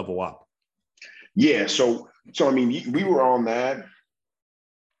moved a level up? Yeah. So I mean, we were on that,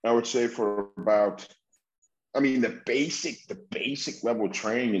 I would say, for about, the basic level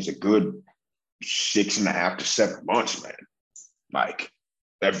training is a good 6.5 to 7 months, man. Like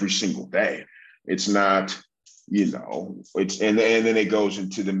every single day. It's not, and then it goes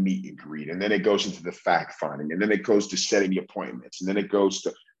into the meet and greet, and then it goes into the fact finding, and then it goes to setting the appointments, and then it goes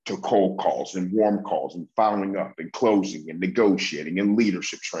to cold calls and warm calls and following up and closing and negotiating and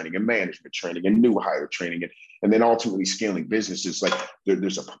leadership training and management training and new hire training, and then ultimately scaling businesses. Like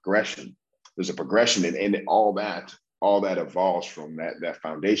there's a progression. And all that evolves from that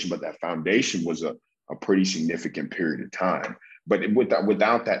foundation. But that foundation was a pretty significant period of time. But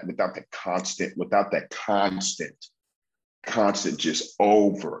without that constant just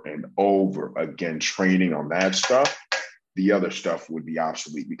over and over again training on that stuff, the other stuff would be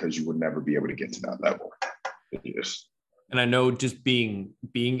obsolete because you would never be able to get to that level. Yes. And I know just being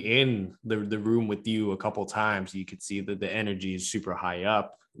in the room with you a couple of times, you could see that the energy is super high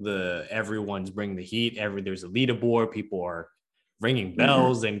up. Everyone's bringing the heat. There's a leaderboard. People are ringing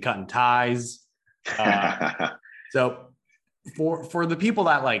bells and cutting ties. So for the people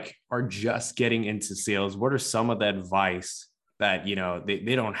that are just getting into sales, what are some of the advice that,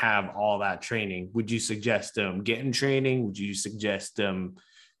 they don't have all that training? Would you suggest them getting training? Would you suggest them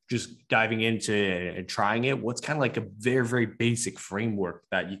just diving into it and trying it? What's kind of like a very, very basic framework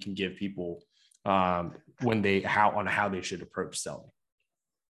that you can give people on how they should approach selling?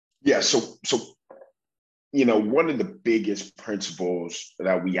 Yeah. So, one of the biggest principles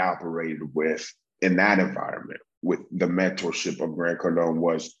that we operated with in that environment with the mentorship of Grant Cardone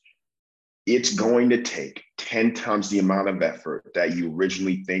was, it's going to take 10 times the amount of effort that you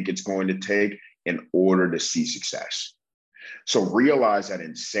originally think it's going to take in order to see success. So realize that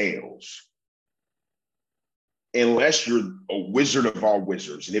in sales, unless you're a wizard of all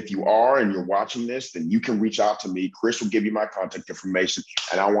wizards, and if you are and you're watching this, then you can reach out to me. Chris will give you my contact information,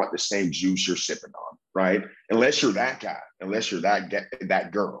 and I want the same juice you're sipping on, right? Unless you're that guy, unless you're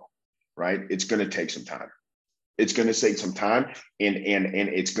that girl, right? It's going to take some time. It's going to take some time, and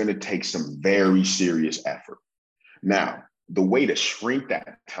it's going to take some very serious effort. Now, the way to shrink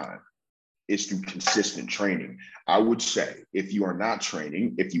that time is through consistent training. I would say if you are not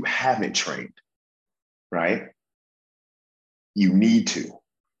training, if you haven't trained, right, you need to.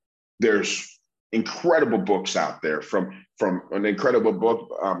 There's incredible books out there, from an incredible book,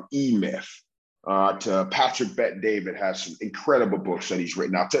 E-Myth, to Patrick Bet-David has some incredible books that he's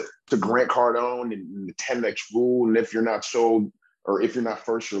written out, to Grant Cardone and the 10X rule. And if you're not sold, or if you're not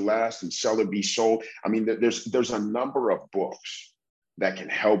first, you're last, and sell or be sold. I mean, there's a number of books that can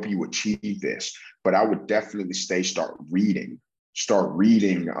help you achieve this. But I would definitely start reading up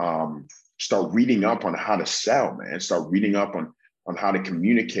on how to sell, man. Start reading up on how to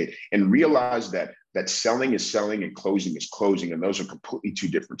communicate, and realize that selling is selling and closing is closing. And those are completely two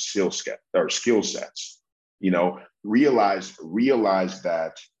different skill sets. Realize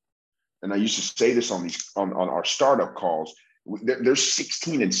that, and I used to say this on our startup calls, there's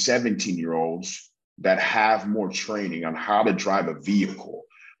 16 and 17-year-olds that have more training on how to drive a vehicle,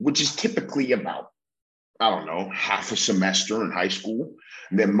 which is typically about, I don't know, half a semester in high school,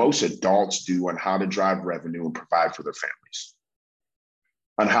 than most adults do on how to drive revenue and provide for their families,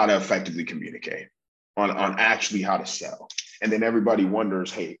 on how to effectively communicate, on actually how to sell. And then everybody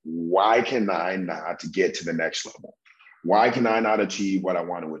wonders, hey, why can I not get to the next level? Why can I not achieve what I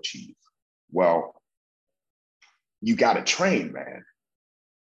want to achieve? Well, you got to train, man.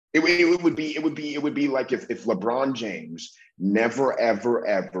 It would be like if LeBron James never, ever,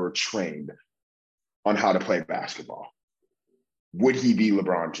 ever trained on how to play basketball. Would he be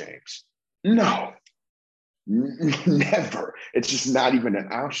LeBron James? No, never. It's just not even an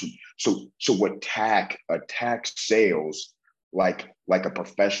option. So attack sales like a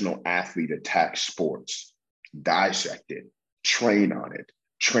professional athlete attacks sports. Dissect it, train on it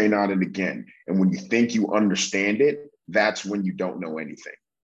again. And when you think you understand it, that's when you don't know anything.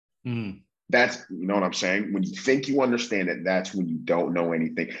 That's, you know what I'm saying? When you think you understand it, that's when you don't know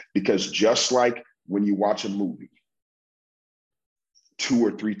anything. Because just like when you watch a movie 2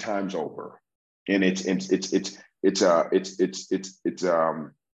 or 3 times over, and let's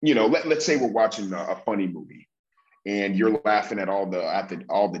say we're watching a funny movie and you're laughing at all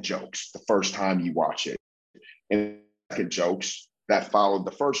the jokes the first time you watch it, and second jokes that followed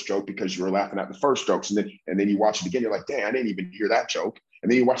the first joke because you were laughing at the first jokes, and then you watch it again, you're like, dang, I didn't even hear that joke.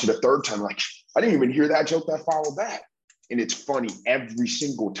 And then you watch it a third time, like, I didn't even hear that joke that followed that. And it's funny every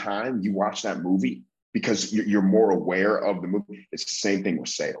single time you watch that movie because you're more aware of the movie. It's the same thing with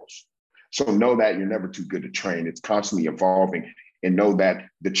sales. So know that you're never too good to train. It's constantly evolving, and know that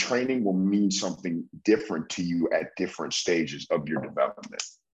the training will mean something different to you at different stages of your development.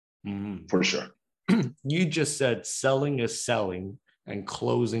 For sure. You just said selling is selling and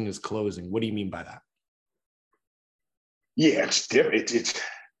closing is closing. What do you mean by that? Yeah, it's different.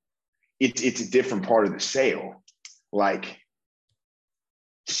 It's a different part of the sale. Like,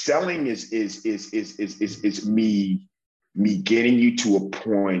 selling is me getting you to a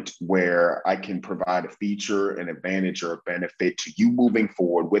point where I can provide a feature, an advantage, or a benefit to you moving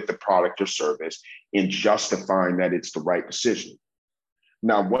forward with the product or service, and justifying that it's the right decision.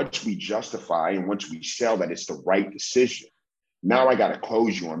 Now, once we justify and once we sell that it's the right decision, now I got to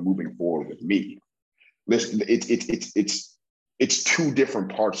close you on moving forward with me. Listen, it's 2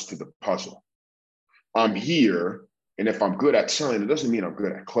 different parts to the puzzle. I'm here, and if I'm good at selling, it doesn't mean I'm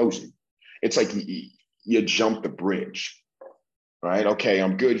good at closing. It's like you jump the bridge, right? Okay,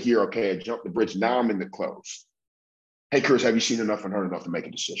 I'm good here. Okay, I jumped the bridge. Now I'm in the close. Hey, Chris, have you seen enough and heard enough to make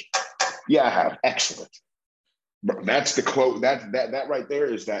a decision? Yeah, I have. Excellent. But that's the close. That right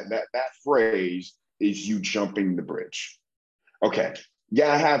there is that phrase is you jumping the bridge. Okay.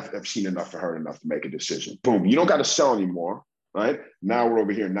 Yeah, I have seen enough and heard enough to make a decision. Boom. You don't got to sell anymore, right? Now we're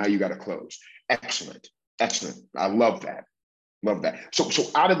over here. Now you got to close. Excellent. I love that. So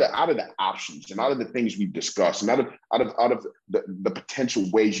out of the options and out of the things we've discussed, and out of the potential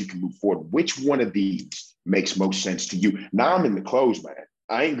ways you can move forward, which one of these makes most sense to you? Now I'm in the close, man.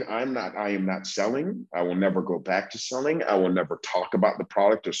 I am not selling. I will never go back to selling. I will never talk about the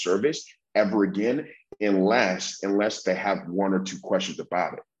product or service ever again, unless they have 1 or 2 questions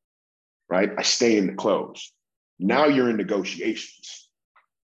about it, right? I stay in the close. Now you're in negotiations.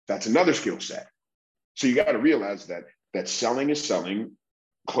 That's another skill set. So you got to realize that selling is selling,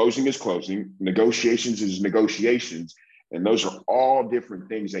 closing is closing, negotiations is negotiations, and those are all different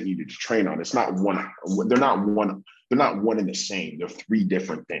things that you need to train on. It's not one. They're not one and the same. They're 3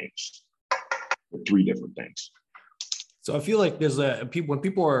 different things. So I feel like there's when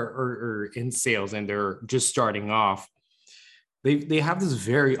people are in sales and they're just starting off, they have this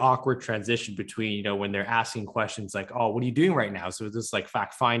very awkward transition between, when they're asking questions like, oh, what are you doing right now? So this like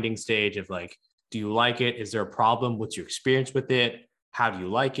fact finding stage of like, do you like it? Is there a problem? What's your experience with it? How do you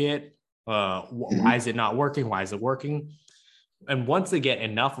like it? Why is it not working? Why is it working? And once they get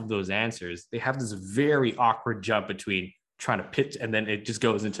enough of those answers, they have this very awkward jump between trying to pitch, and then it just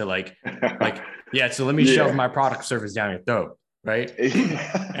goes into like, yeah, so let me shove my product service down your throat, right?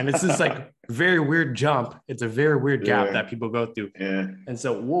 And it's this like very weird jump. It's a very weird gap that people go through. Yeah. And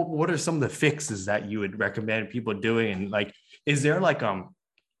so what are some of the fixes that you would recommend people doing? And like, is there like,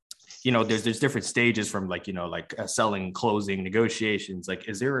 there's different stages from like, selling, closing, negotiations. Like,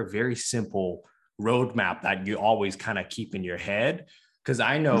 is there a very simple roadmap that you always kind of keep in your head? Because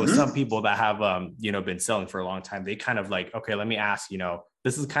I know some people that have, been selling for a long time, they kind of like, okay, let me ask,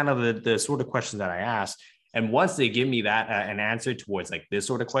 this is kind of the sort of questions that I ask. And once they give me that an answer towards like this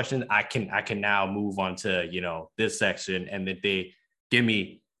sort of question, I can now move on to, this section, and that they give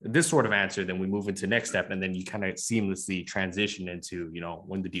me this sort of answer, then we move into next step. And then you kind of seamlessly transition into,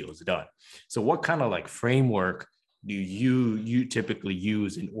 when the deal is done. So what kind of like framework do you typically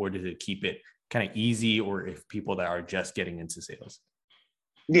use in order to keep it kind of easy, or if people that are just getting into sales?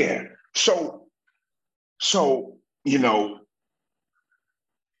 Yeah. So,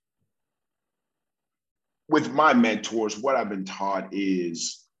 with my mentors, what I've been taught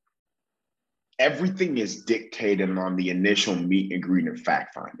is everything is dictated on the initial meet and greet and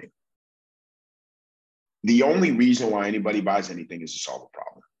fact finding. The only reason why anybody buys anything is to solve a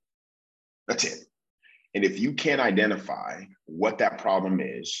problem. That's it. And if you can't identify what that problem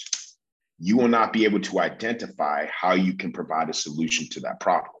is, you will not be able to identify how you can provide a solution to that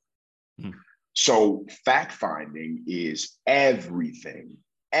problem. So fact finding is everything.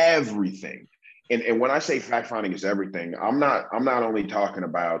 And when I say fact finding is everything, I'm not only talking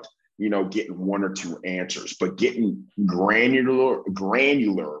about, getting one or two answers, but getting granular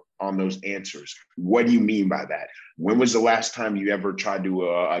on those answers. What do you mean by that? When was the last time you ever tried to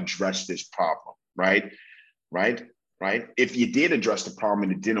address this problem? Right? If you did address the problem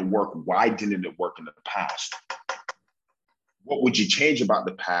and it didn't work, why didn't it work in the past? What would you change about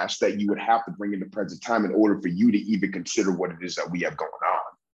the past that you would have to bring into present time in order for you to even consider what it is that we have going on?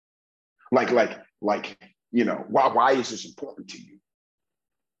 Why is this important to you?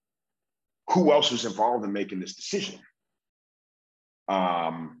 Who else was involved in making this decision?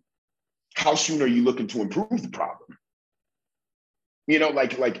 How soon are you looking to improve the problem? You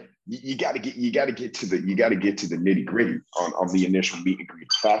got to get to the nitty gritty on the initial meet and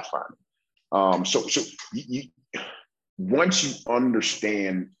greet fact finding. Once you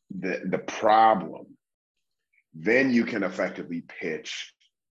understand the problem, then you can effectively pitch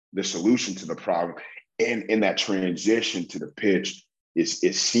the solution to the problem. And in that transition to the pitch is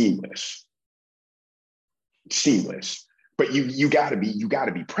seamless. But you gotta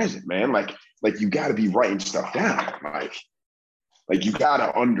be present, man. Like you gotta be writing stuff down. Like you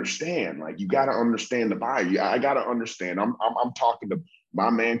gotta understand. Like you gotta understand the buyer. I gotta understand. I'm talking to my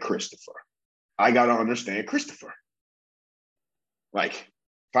man Christopher. I gotta understand Christopher. Like,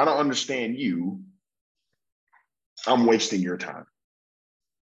 if I don't understand you, I'm wasting your time.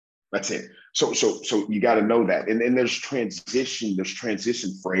 That's it. So you got to know that. And then there's transition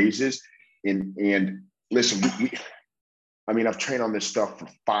phrases. And listen, I've trained on this stuff for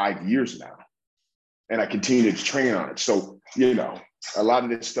 5 years now, and I continue to train on it. So, a lot of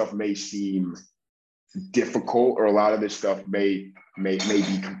this stuff may seem difficult, or a lot of this stuff may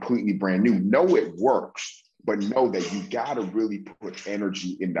be completely brand new. No, it works. But know that you got to really put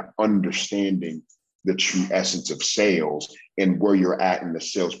energy into understanding the true essence of sales and where you're at in the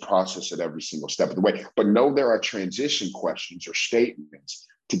sales process at every single step of the way. But know there are transition questions or statements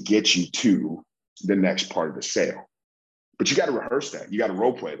to get you to the next part of the sale. But you got to rehearse that. You got to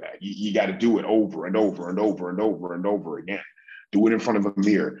role play that. You got to do it over and over and over and over and over again. Do it in front of a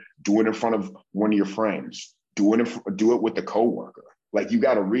mirror. Do it in front of one of your friends. Do it with a coworker. Like, you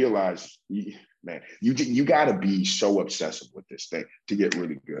got to realize, man, you got to be so obsessive with this thing to get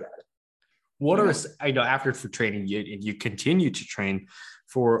really good at it. What are, after for training, you continue to train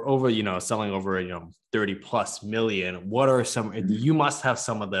for over, selling over, 30 plus million. What are some, you must have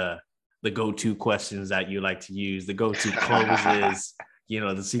some of the go-to questions that you like to use, the go-to closes,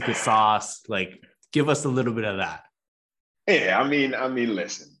 the secret sauce. Like, give us a little bit of that. Yeah. I mean,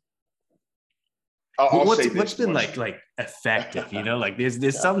 listen. What's been like effective, like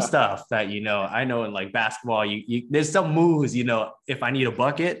there's some stuff that, I know in like basketball, you there's some moves, if I need a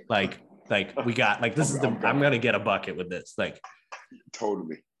bucket, like we got, like, I'm going to get a bucket with this. Like,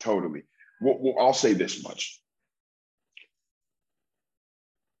 totally. Well, I'll say this much.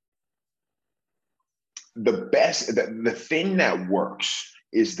 The thing that works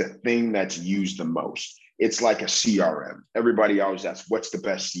is the thing that's used the most. It's like a CRM. Everybody always asks, what's the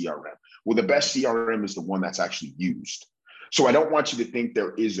best CRM? Well, the best CRM is the one that's actually used. So I don't want you to think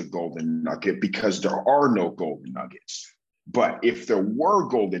there is a golden nugget, because there are no golden nuggets. But if there were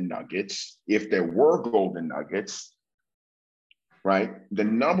golden nuggets, right, the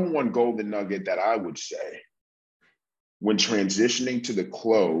number one golden nugget that I would say when transitioning to the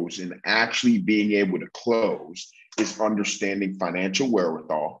close and actually being able to close is understanding financial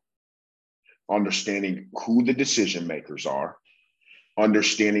wherewithal, understanding who the decision makers are,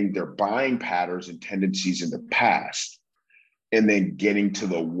 understanding their buying patterns and tendencies in the past, and then getting to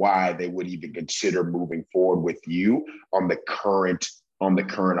the why they would even consider moving forward with you on the current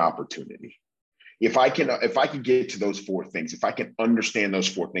opportunity. If I can get to those four things, if I can understand those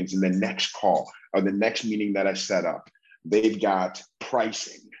four things in the next call or the next meeting that I set up, they've got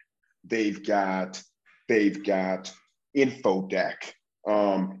pricing, they've got info deck.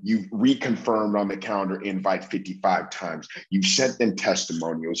 You've reconfirmed on the calendar invite 55 times. You've sent them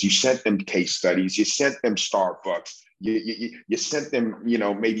testimonials. You sent them case studies. You sent them Starbucks. You sent them,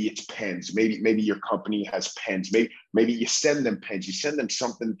 maybe it's pens. Maybe your company has pens. Maybe you send them pens. You send them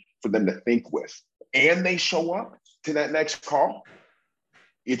something for them to think with. And they show up to that next call.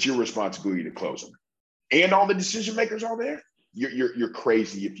 It's your responsibility to close them. And all the decision makers are there. You're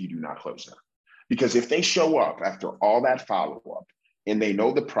crazy if you do not close them. Because if they show up after all that follow-up and they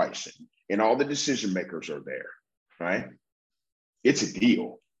know the pricing and all the decision makers are there, right? It's a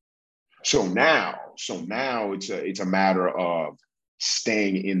deal. So now it's a matter of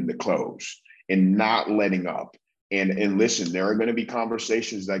staying in the close and not letting up. And listen, there are going to be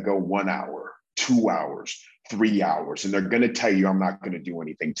conversations that go 1 hour, 2 hours, 3 hours, and they're going to tell you, I'm not going to do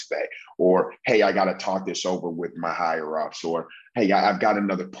anything today. Or, hey, I got to talk this over with my higher ups. Or, hey, I've got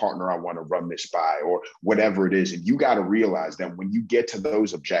another partner I want to run this by, or whatever it is. And you got to realize that when you get to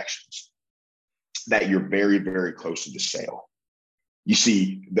those objections, that you're very, very close to the sale. You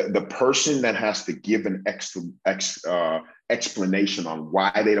see, the person that has to give an explanation on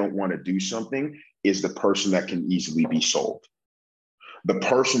why they don't want to do something is the person that can easily be sold. The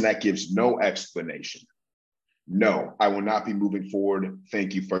person that gives no explanation, no, I will not be moving forward.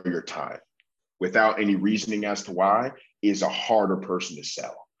 Thank you for your time, without any reasoning as to why, is a harder person to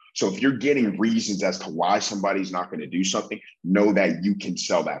sell. So if you're getting reasons as to why somebody's not going to do something, know that you can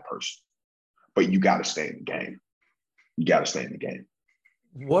sell that person, but you got to stay in the game. You got to stay in the game.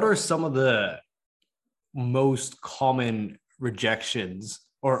 What are some of the most common rejections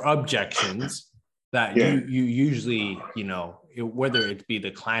or objections that you usually, whether it be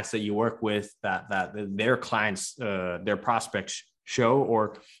the clients that you work with, that their clients, their prospects show,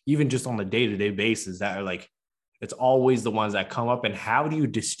 or even just on a day-to-day basis that are like, it's always the ones that come up? And how do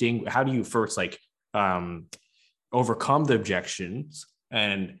you first overcome the objections?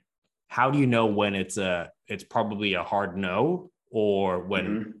 And how do you know when it's probably a hard no, or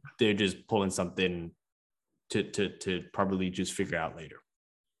when they're just pulling something to probably just figure out later?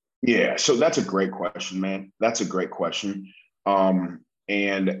 Yeah, so that's a great question, man. That's a great question.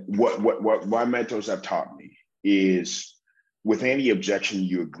 And what my mentors have taught me is, with any objection,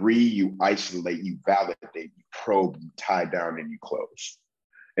 you agree, you isolate, you validate, you probe, you tie down, and you close.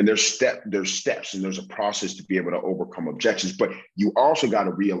 And there's steps, and there's a process to be able to overcome objections. But you also got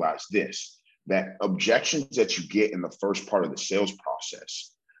to realize this, that objections that you get in the first part of the sales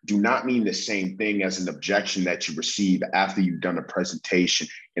process do not mean the same thing as an objection that you receive after you've done a presentation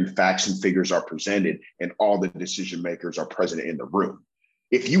and facts and figures are presented and all the decision makers are present in the room.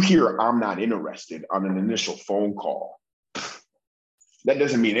 If you hear I'm not interested on an initial phone call, that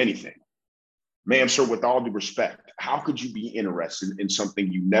doesn't mean anything. Ma'am, sir, with all due respect, how could you be interested in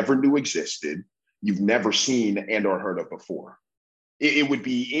something you never knew existed, you've never seen and or heard of before? It would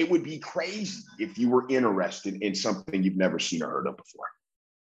be crazy if you were interested in something you've never seen or heard of before.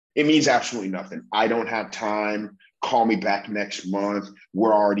 It means absolutely nothing. I don't have time. Call me back next month.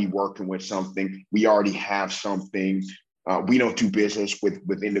 We're already working with something. We already have something. We don't do business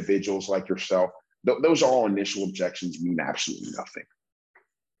with individuals like yourself. Those are all initial objections, mean absolutely nothing.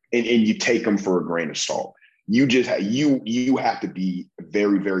 And you take them for a grain of salt. You have to be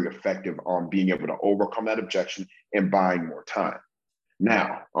very, very effective on being able to overcome that objection and buying more time.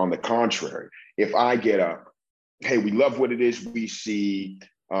 Now, on the contrary, if I get hey, we love what it is we see,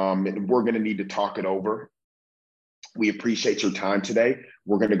 we're going to need to talk it over. We appreciate your time today.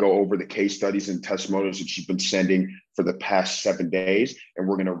 We're going to go over the case studies and testimonials that you've been sending for the past 7 days, and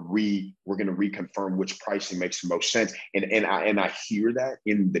we're going to reconfirm which pricing makes the most sense. And I hear that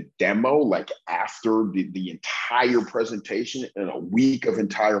in the demo, like after the entire presentation and a week of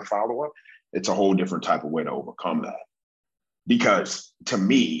entire follow-up. It's a whole different type of way to overcome that. Because to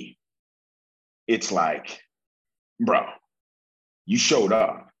me, it's like, bro, you showed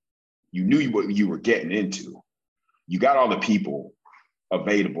up. You knew what you were getting into. You got all the people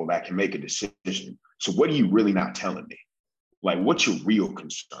available that can make a decision. So what are you really not telling me? Like, what's your real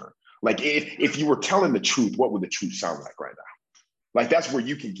concern? Like, if you were telling the truth, what would the truth sound like right now? Like, that's where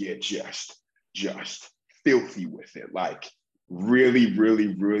you can get just filthy with it. Like, really,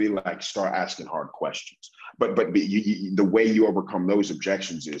 really, really like start asking hard questions. But the way you overcome those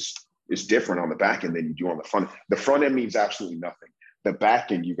objections is different on the back end than you do on the front. The front end means absolutely nothing. the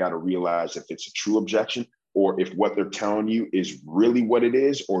back end, you got to realize if it's a true objection or if what they're telling you is really what it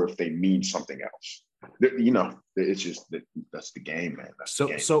is, or if they mean something else. You know, it's just that's the game, man.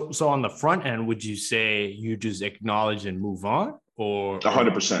 So on the front end, would you say you just acknowledge and move on, or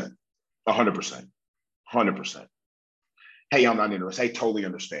 100%, 100%. Hey, I'm not interested. Hey, totally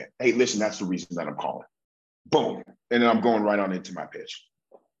understand. Hey, listen, that's the reason that I'm calling. Boom, and then I'm going right on into my pitch.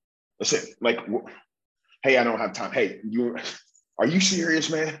 That's it. Like, hey, I don't have time. Hey, are you serious,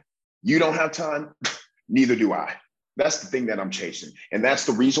 man? You don't have time? Neither do I. That's the thing that I'm chasing. And that's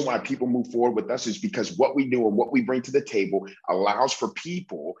the reason why people move forward with us, is because what we do and what we bring to the table allows for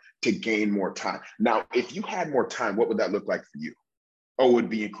people to gain more time. Now, if you had more time, what would that look like for you? Oh, it would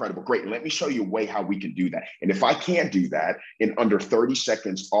be incredible. Great. Let me show you a way how we can do that. And if I can't do that in under 30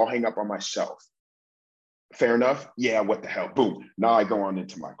 seconds, I'll hang up on myself. Fair enough? Yeah, what the hell? Boom. Now I go on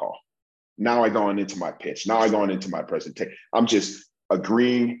into my call. Now I go on into my pitch. Now I go on into my presentation. I'm just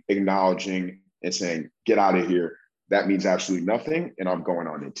agreeing, acknowledging, and saying, get out of here. That means absolutely nothing. And I'm going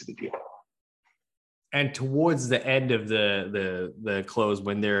on into the deal. And towards the end of the close,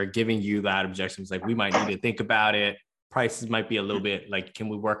 when they're giving you that objection, it's like, we might need to think about it. Prices might be a little bit like, can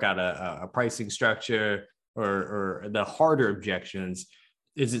we work out a pricing structure, or the harder objections?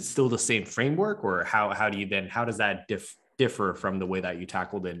 Is it still the same framework, or how does that differ from the way that you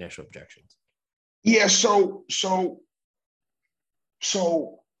tackle the initial objections? Yeah. So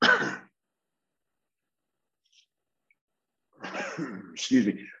excuse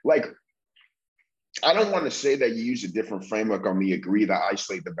me. Like, I don't want to say that you use a different framework on the agree, the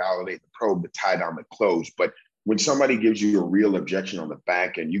isolate, the validate, the probe, the tie down, the close. But when somebody gives you a real objection on the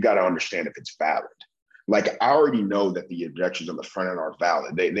back end, you got to understand if it's valid. Like, I already know that the objections on the front end are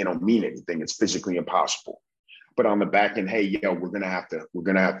valid. They don't mean anything. It's physically impossible. But on the back end, hey, we're gonna have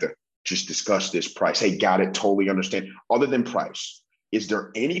to just discuss this price. Hey, got it, totally understand. Other than price, is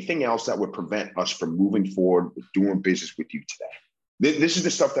there anything else that would prevent us from moving forward with doing business with you today? This is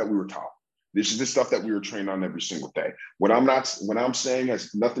the stuff that we were taught. This is the stuff that we were trained on every single day. What I'm saying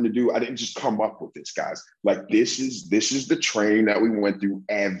has nothing to do. I didn't just come up with this, guys. Like, this is the train that we went through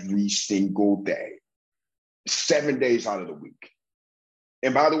every single day, 7 days out of the week.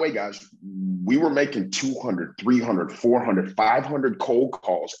 And by the way, guys, we were making 200, 300, 400, 500 cold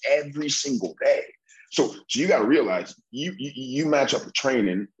calls every single day. So you got to realize you match up the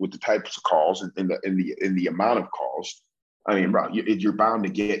training with the types of calls and the amount of calls. I mean, bro, you're bound to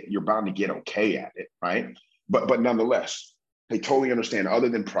get okay at it, right? But nonetheless, they totally understand. Other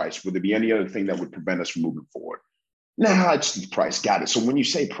than price, would there be any other thing that would prevent us from moving forward? Nah, it's the price. Got it. So when you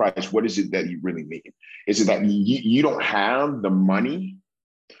say price, what is it that you really mean? Is it that you don't have the money,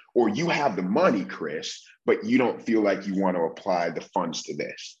 or you have the money, Chris, but you don't feel like you want to apply the funds to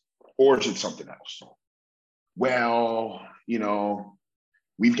this? Or is it something else? Well,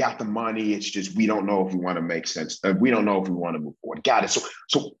 we've got the money. It's just, we don't know if we want to make sense. We don't know if we want to move forward. Got it.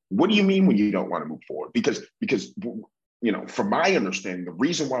 So what do you mean when you don't want to move forward? Because from my understanding, the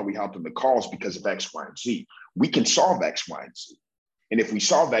reason why we helped in the call is because of X, Y, and Z. We can solve X, Y, and Z. And if we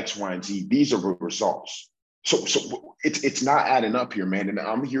solve X, Y, and Z, these are the results. So it's not adding up here, man. And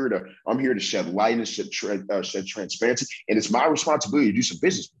I'm here to shed light and shed transparency. And it's my responsibility to do some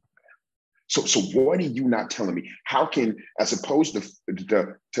business with you, man. So what are you not telling me? How can, as opposed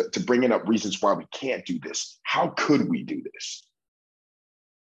to bringing up reasons why we can't do this, how could we do this?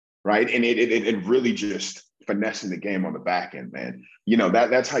 Right? And it really just finessing the game on the back end, man.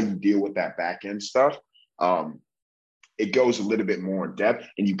 That's how you deal with that back end stuff. It goes a little bit more in depth,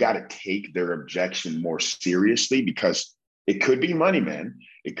 and you got to take their objection more seriously, because it could be money, man.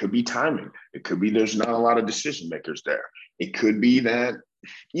 It could be timing. It could be there's not a lot of decision makers there. It could be that,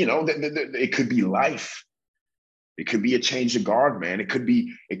 it could be life. It could be a change of guard, man. It could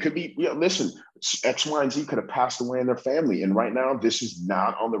be, listen, X, Y, and Z could have passed away in their family, and right now this is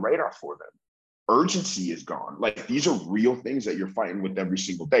not on the radar for them. Urgency is gone. Like, these are real things that you're fighting with every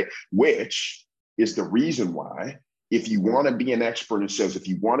single day, which is the reason why, if you want to be an expert in sales, if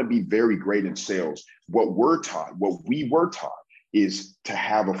you want to be very great in sales, what we were taught is to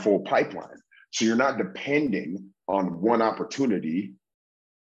have a full pipeline. So you're not depending on one opportunity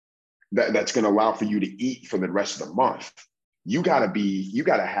that's going to allow for you to eat for the rest of the month. You got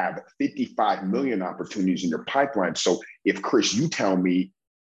to have 55 million opportunities in your pipeline. So if, Chris, you tell me,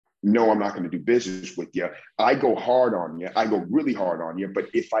 no, I'm not going to do business with you, I go hard on you. I go really hard on you. But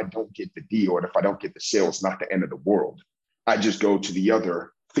if I don't get the deal, or if I don't get the sale, it's not the end of the world. I just go to the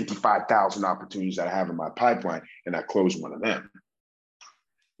other 55,000 opportunities that I have in my pipeline, and I close one of them.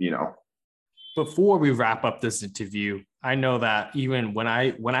 Before we wrap up this interview, I know that even when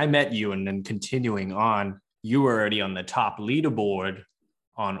I met you, and then continuing on, you were already on the top leaderboard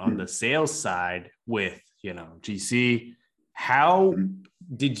on the sales side with, GC. How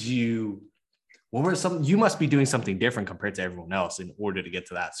did you, you must be doing something different compared to everyone else in order to get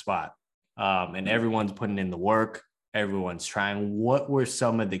to that spot. And everyone's putting in the work, everyone's trying. What were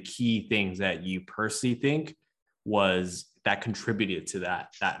some of the key things that you personally think that contributed to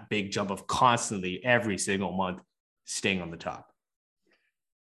that big jump of constantly every single month staying on the top?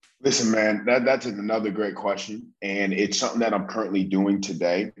 Listen, man, that's another great question. And it's something that I'm currently doing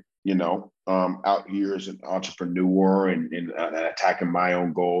today, out here as an entrepreneur and attacking my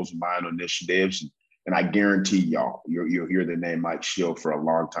own goals, my own initiatives. And I guarantee y'all, you'll hear the name Mike Schill for a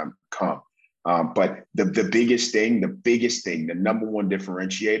long time to come. But the biggest thing, the number one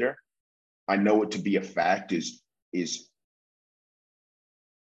differentiator, I know it to be a fact, is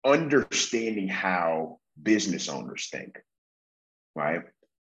understanding how business owners think, right?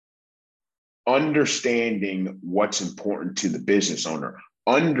 Understanding what's important to the business owner,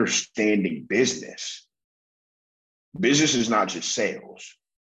 understanding business. Business is not just sales.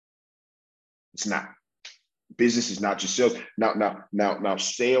 It's not. Business is not just sales. Now,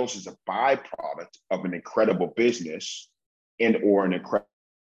 sales is a byproduct of an incredible business or an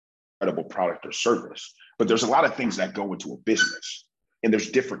incredible product or service. But there's a lot of things that go into a business. And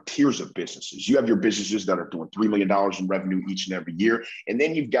there's different tiers of businesses. You have your businesses that are doing $3 million in revenue each and every year. And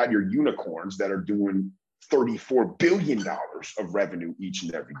then you've got your unicorns that are doing $34 billion of revenue each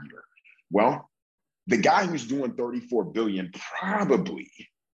and every year. Well, the guy who's doing 34 billion probably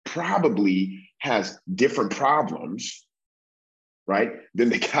has different problems, right, than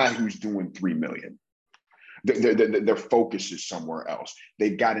the guy who's doing 3 million. Their focus is somewhere else.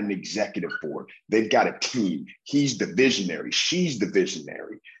 They've got an executive board. They've got a team. He's the visionary. She's the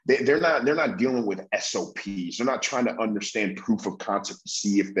visionary. They're not dealing with SOPs. They're not trying to understand proof of concept to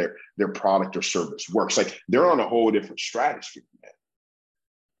see if their product or service works. Like, they're on a whole different stratosphere, man,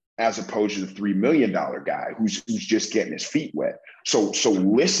 as opposed to the $3 million guy who's just getting his feet wet. So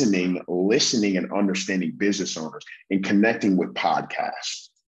listening and understanding business owners and connecting with podcasts.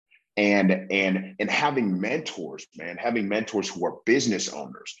 And having mentors, man, who are business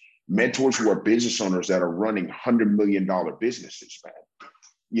owners, that are running $100 million businesses, man.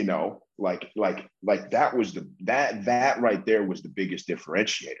 That right there was the biggest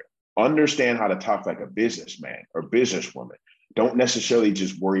differentiator. Understand how to talk like a businessman or businesswoman. Don't necessarily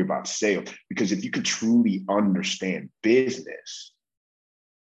just worry about sales, because if you could truly understand business,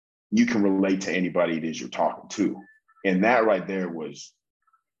 you can relate to anybody it is you're talking to. And that right there was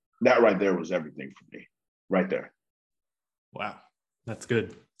everything for me, right there. Wow. That's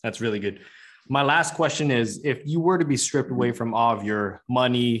good. That's really good. My last question is, if you were to be stripped away from all of your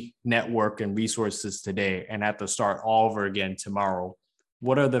money, network, and resources today and have to start all over again tomorrow,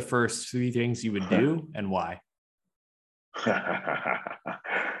 what are the first 3 things you would do and why?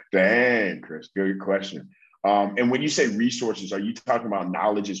 Dang, Chris, good question. And when you say resources, are you talking about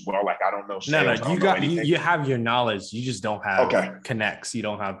knowledge as well? Like, I don't know sales. No, you have your knowledge. You just don't have connects. You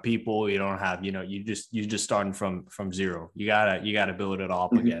don't have people. You don't have, you're just starting from zero. You gotta build it all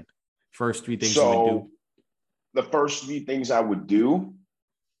up again. First 3 things you would do. The first 3 things I would do.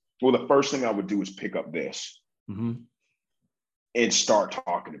 Well, the first thing I would do is pick up this and start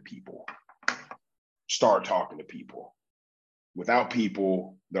talking to people. Without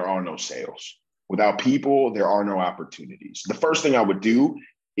people, there are no sales. Without people, there are no opportunities. The first thing I would do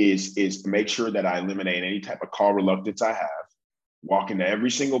is make sure that I eliminate any type of call reluctance I have, walk into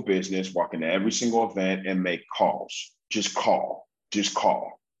every single business, walk into every single event and make calls. Just call. You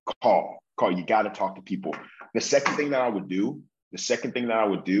got to talk to people. The second thing that I would do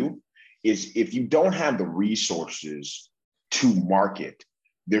is, if you don't have the resources to market,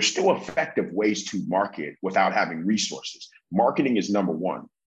 there's still effective ways to market without having resources. Marketing is number one.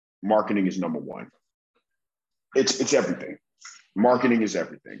 It's everything. Marketing is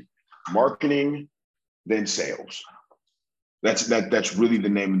everything. Marketing, then sales. That's really the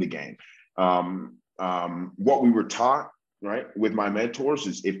name of the game. What we were taught, right, with my mentors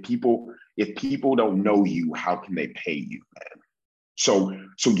is, if people don't know you, how can they pay you, man? So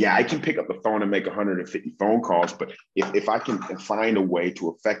yeah, I can pick up the phone and make 150 phone calls, but if I can find a way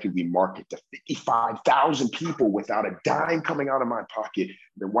to effectively market to 55,000 people without a dime coming out of my pocket,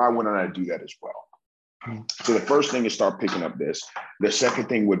 then why wouldn't I do that as well? So the first thing is start picking up this. The second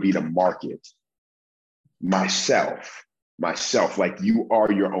thing would be to market myself. Like, you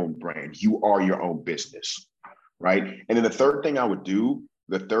are your own brand. You are your own business, right? And then the third thing I would do,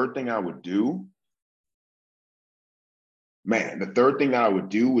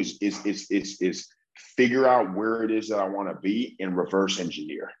 is figure out where it is that I want to be and reverse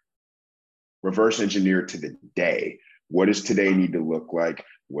engineer. reverse engineer to the day. What does today need to look like?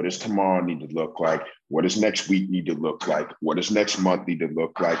 What does tomorrow need to look like? What does next week need to look like? What does next month need to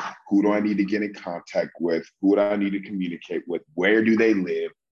look like? Who do I need to get in contact with? Who do I need to communicate with? Where do they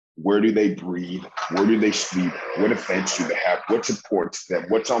live? Where do they breathe? Where do they sleep? What events do they have? What's important to them?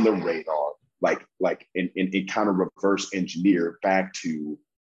 What's on the radar? And kind of reverse engineer back to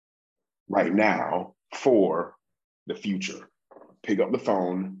right now for the future. Pick up the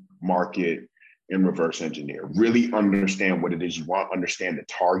phone, market, and reverse engineer. Really understand what it is you want, understand the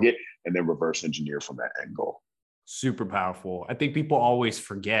target, and then reverse engineer from that end goal. Super powerful. I think people always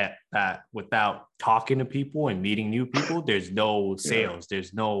forget that without talking to people and meeting new people, there's no sales,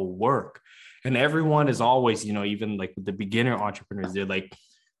 there's no work. And everyone is always, even like with the beginner entrepreneurs, they're like,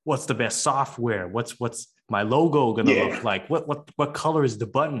 what's the best software? What's my logo gonna look like? What color is the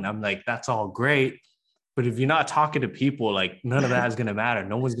button? I'm like, that's all great. But if you're not talking to people, like none of that is gonna matter.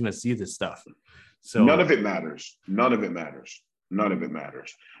 No one's gonna see this stuff. So none of it matters. None of it matters. None of it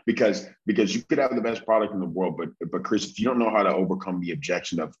matters. Because you could have the best product in the world, but Chris, if you don't know how to overcome the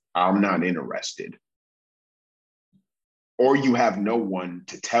objection of I'm not interested, or you have no one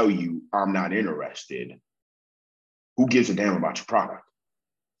to tell you I'm not interested, who gives a damn about your product?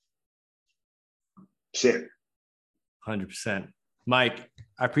 That's it. 100%. Mike,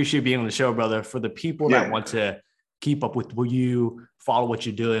 I appreciate being on the show, brother. For the people that want to keep up with you, follow what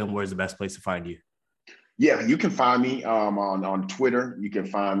you're doing, where's the best place to find you? Yeah, you can find me on Twitter. You can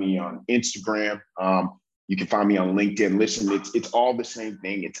find me on Instagram. You can find me on LinkedIn. Listen, it's all the same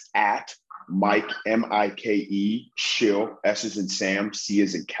thing. It's at Mike, M-I-K-E, Schill, S as in Sam, C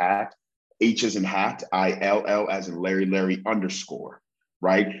as in cat, H as in hat, I-L-L as in Larry, _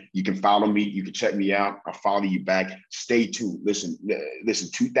 right? You can follow me. You can check me out. I'll follow you back. Stay tuned. Listen,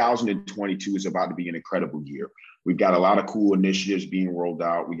 2022 is about to be an incredible year. We've got a lot of cool initiatives being rolled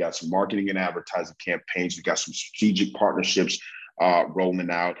out. We got some marketing and advertising campaigns. We got some strategic partnerships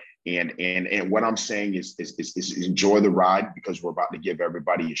rolling out. And what I'm saying is enjoy the ride, because we're about to give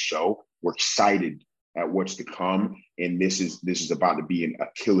everybody a show. We're excited at what's to come, and this is about to be a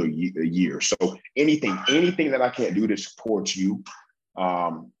killer year. So anything that I can't do to support you,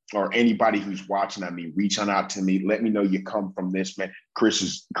 or anybody who's watching, reach on out to me. Let me know you come from this, man. Chris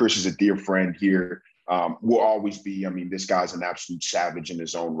is a dear friend here. Will always be. This guy's an absolute savage in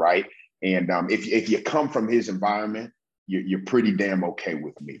his own right. And if you come from his environment, you're pretty damn okay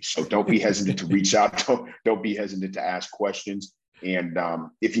with me. So don't be hesitant to reach out. Don't be hesitant to ask questions. And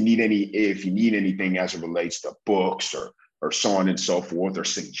if you need anything as it relates to books or so on and so forth, or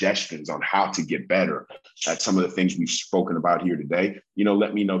suggestions on how to get better at some of the things we've spoken about here today,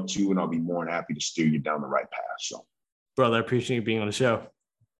 let me know too, and I'll be more than happy to steer you down the right path. So, brother, I appreciate you being on the show.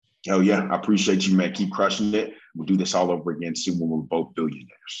 Hell yeah, I appreciate you, man. Keep crushing it. We'll do this all over again soon when we're both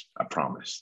billionaires. I promise.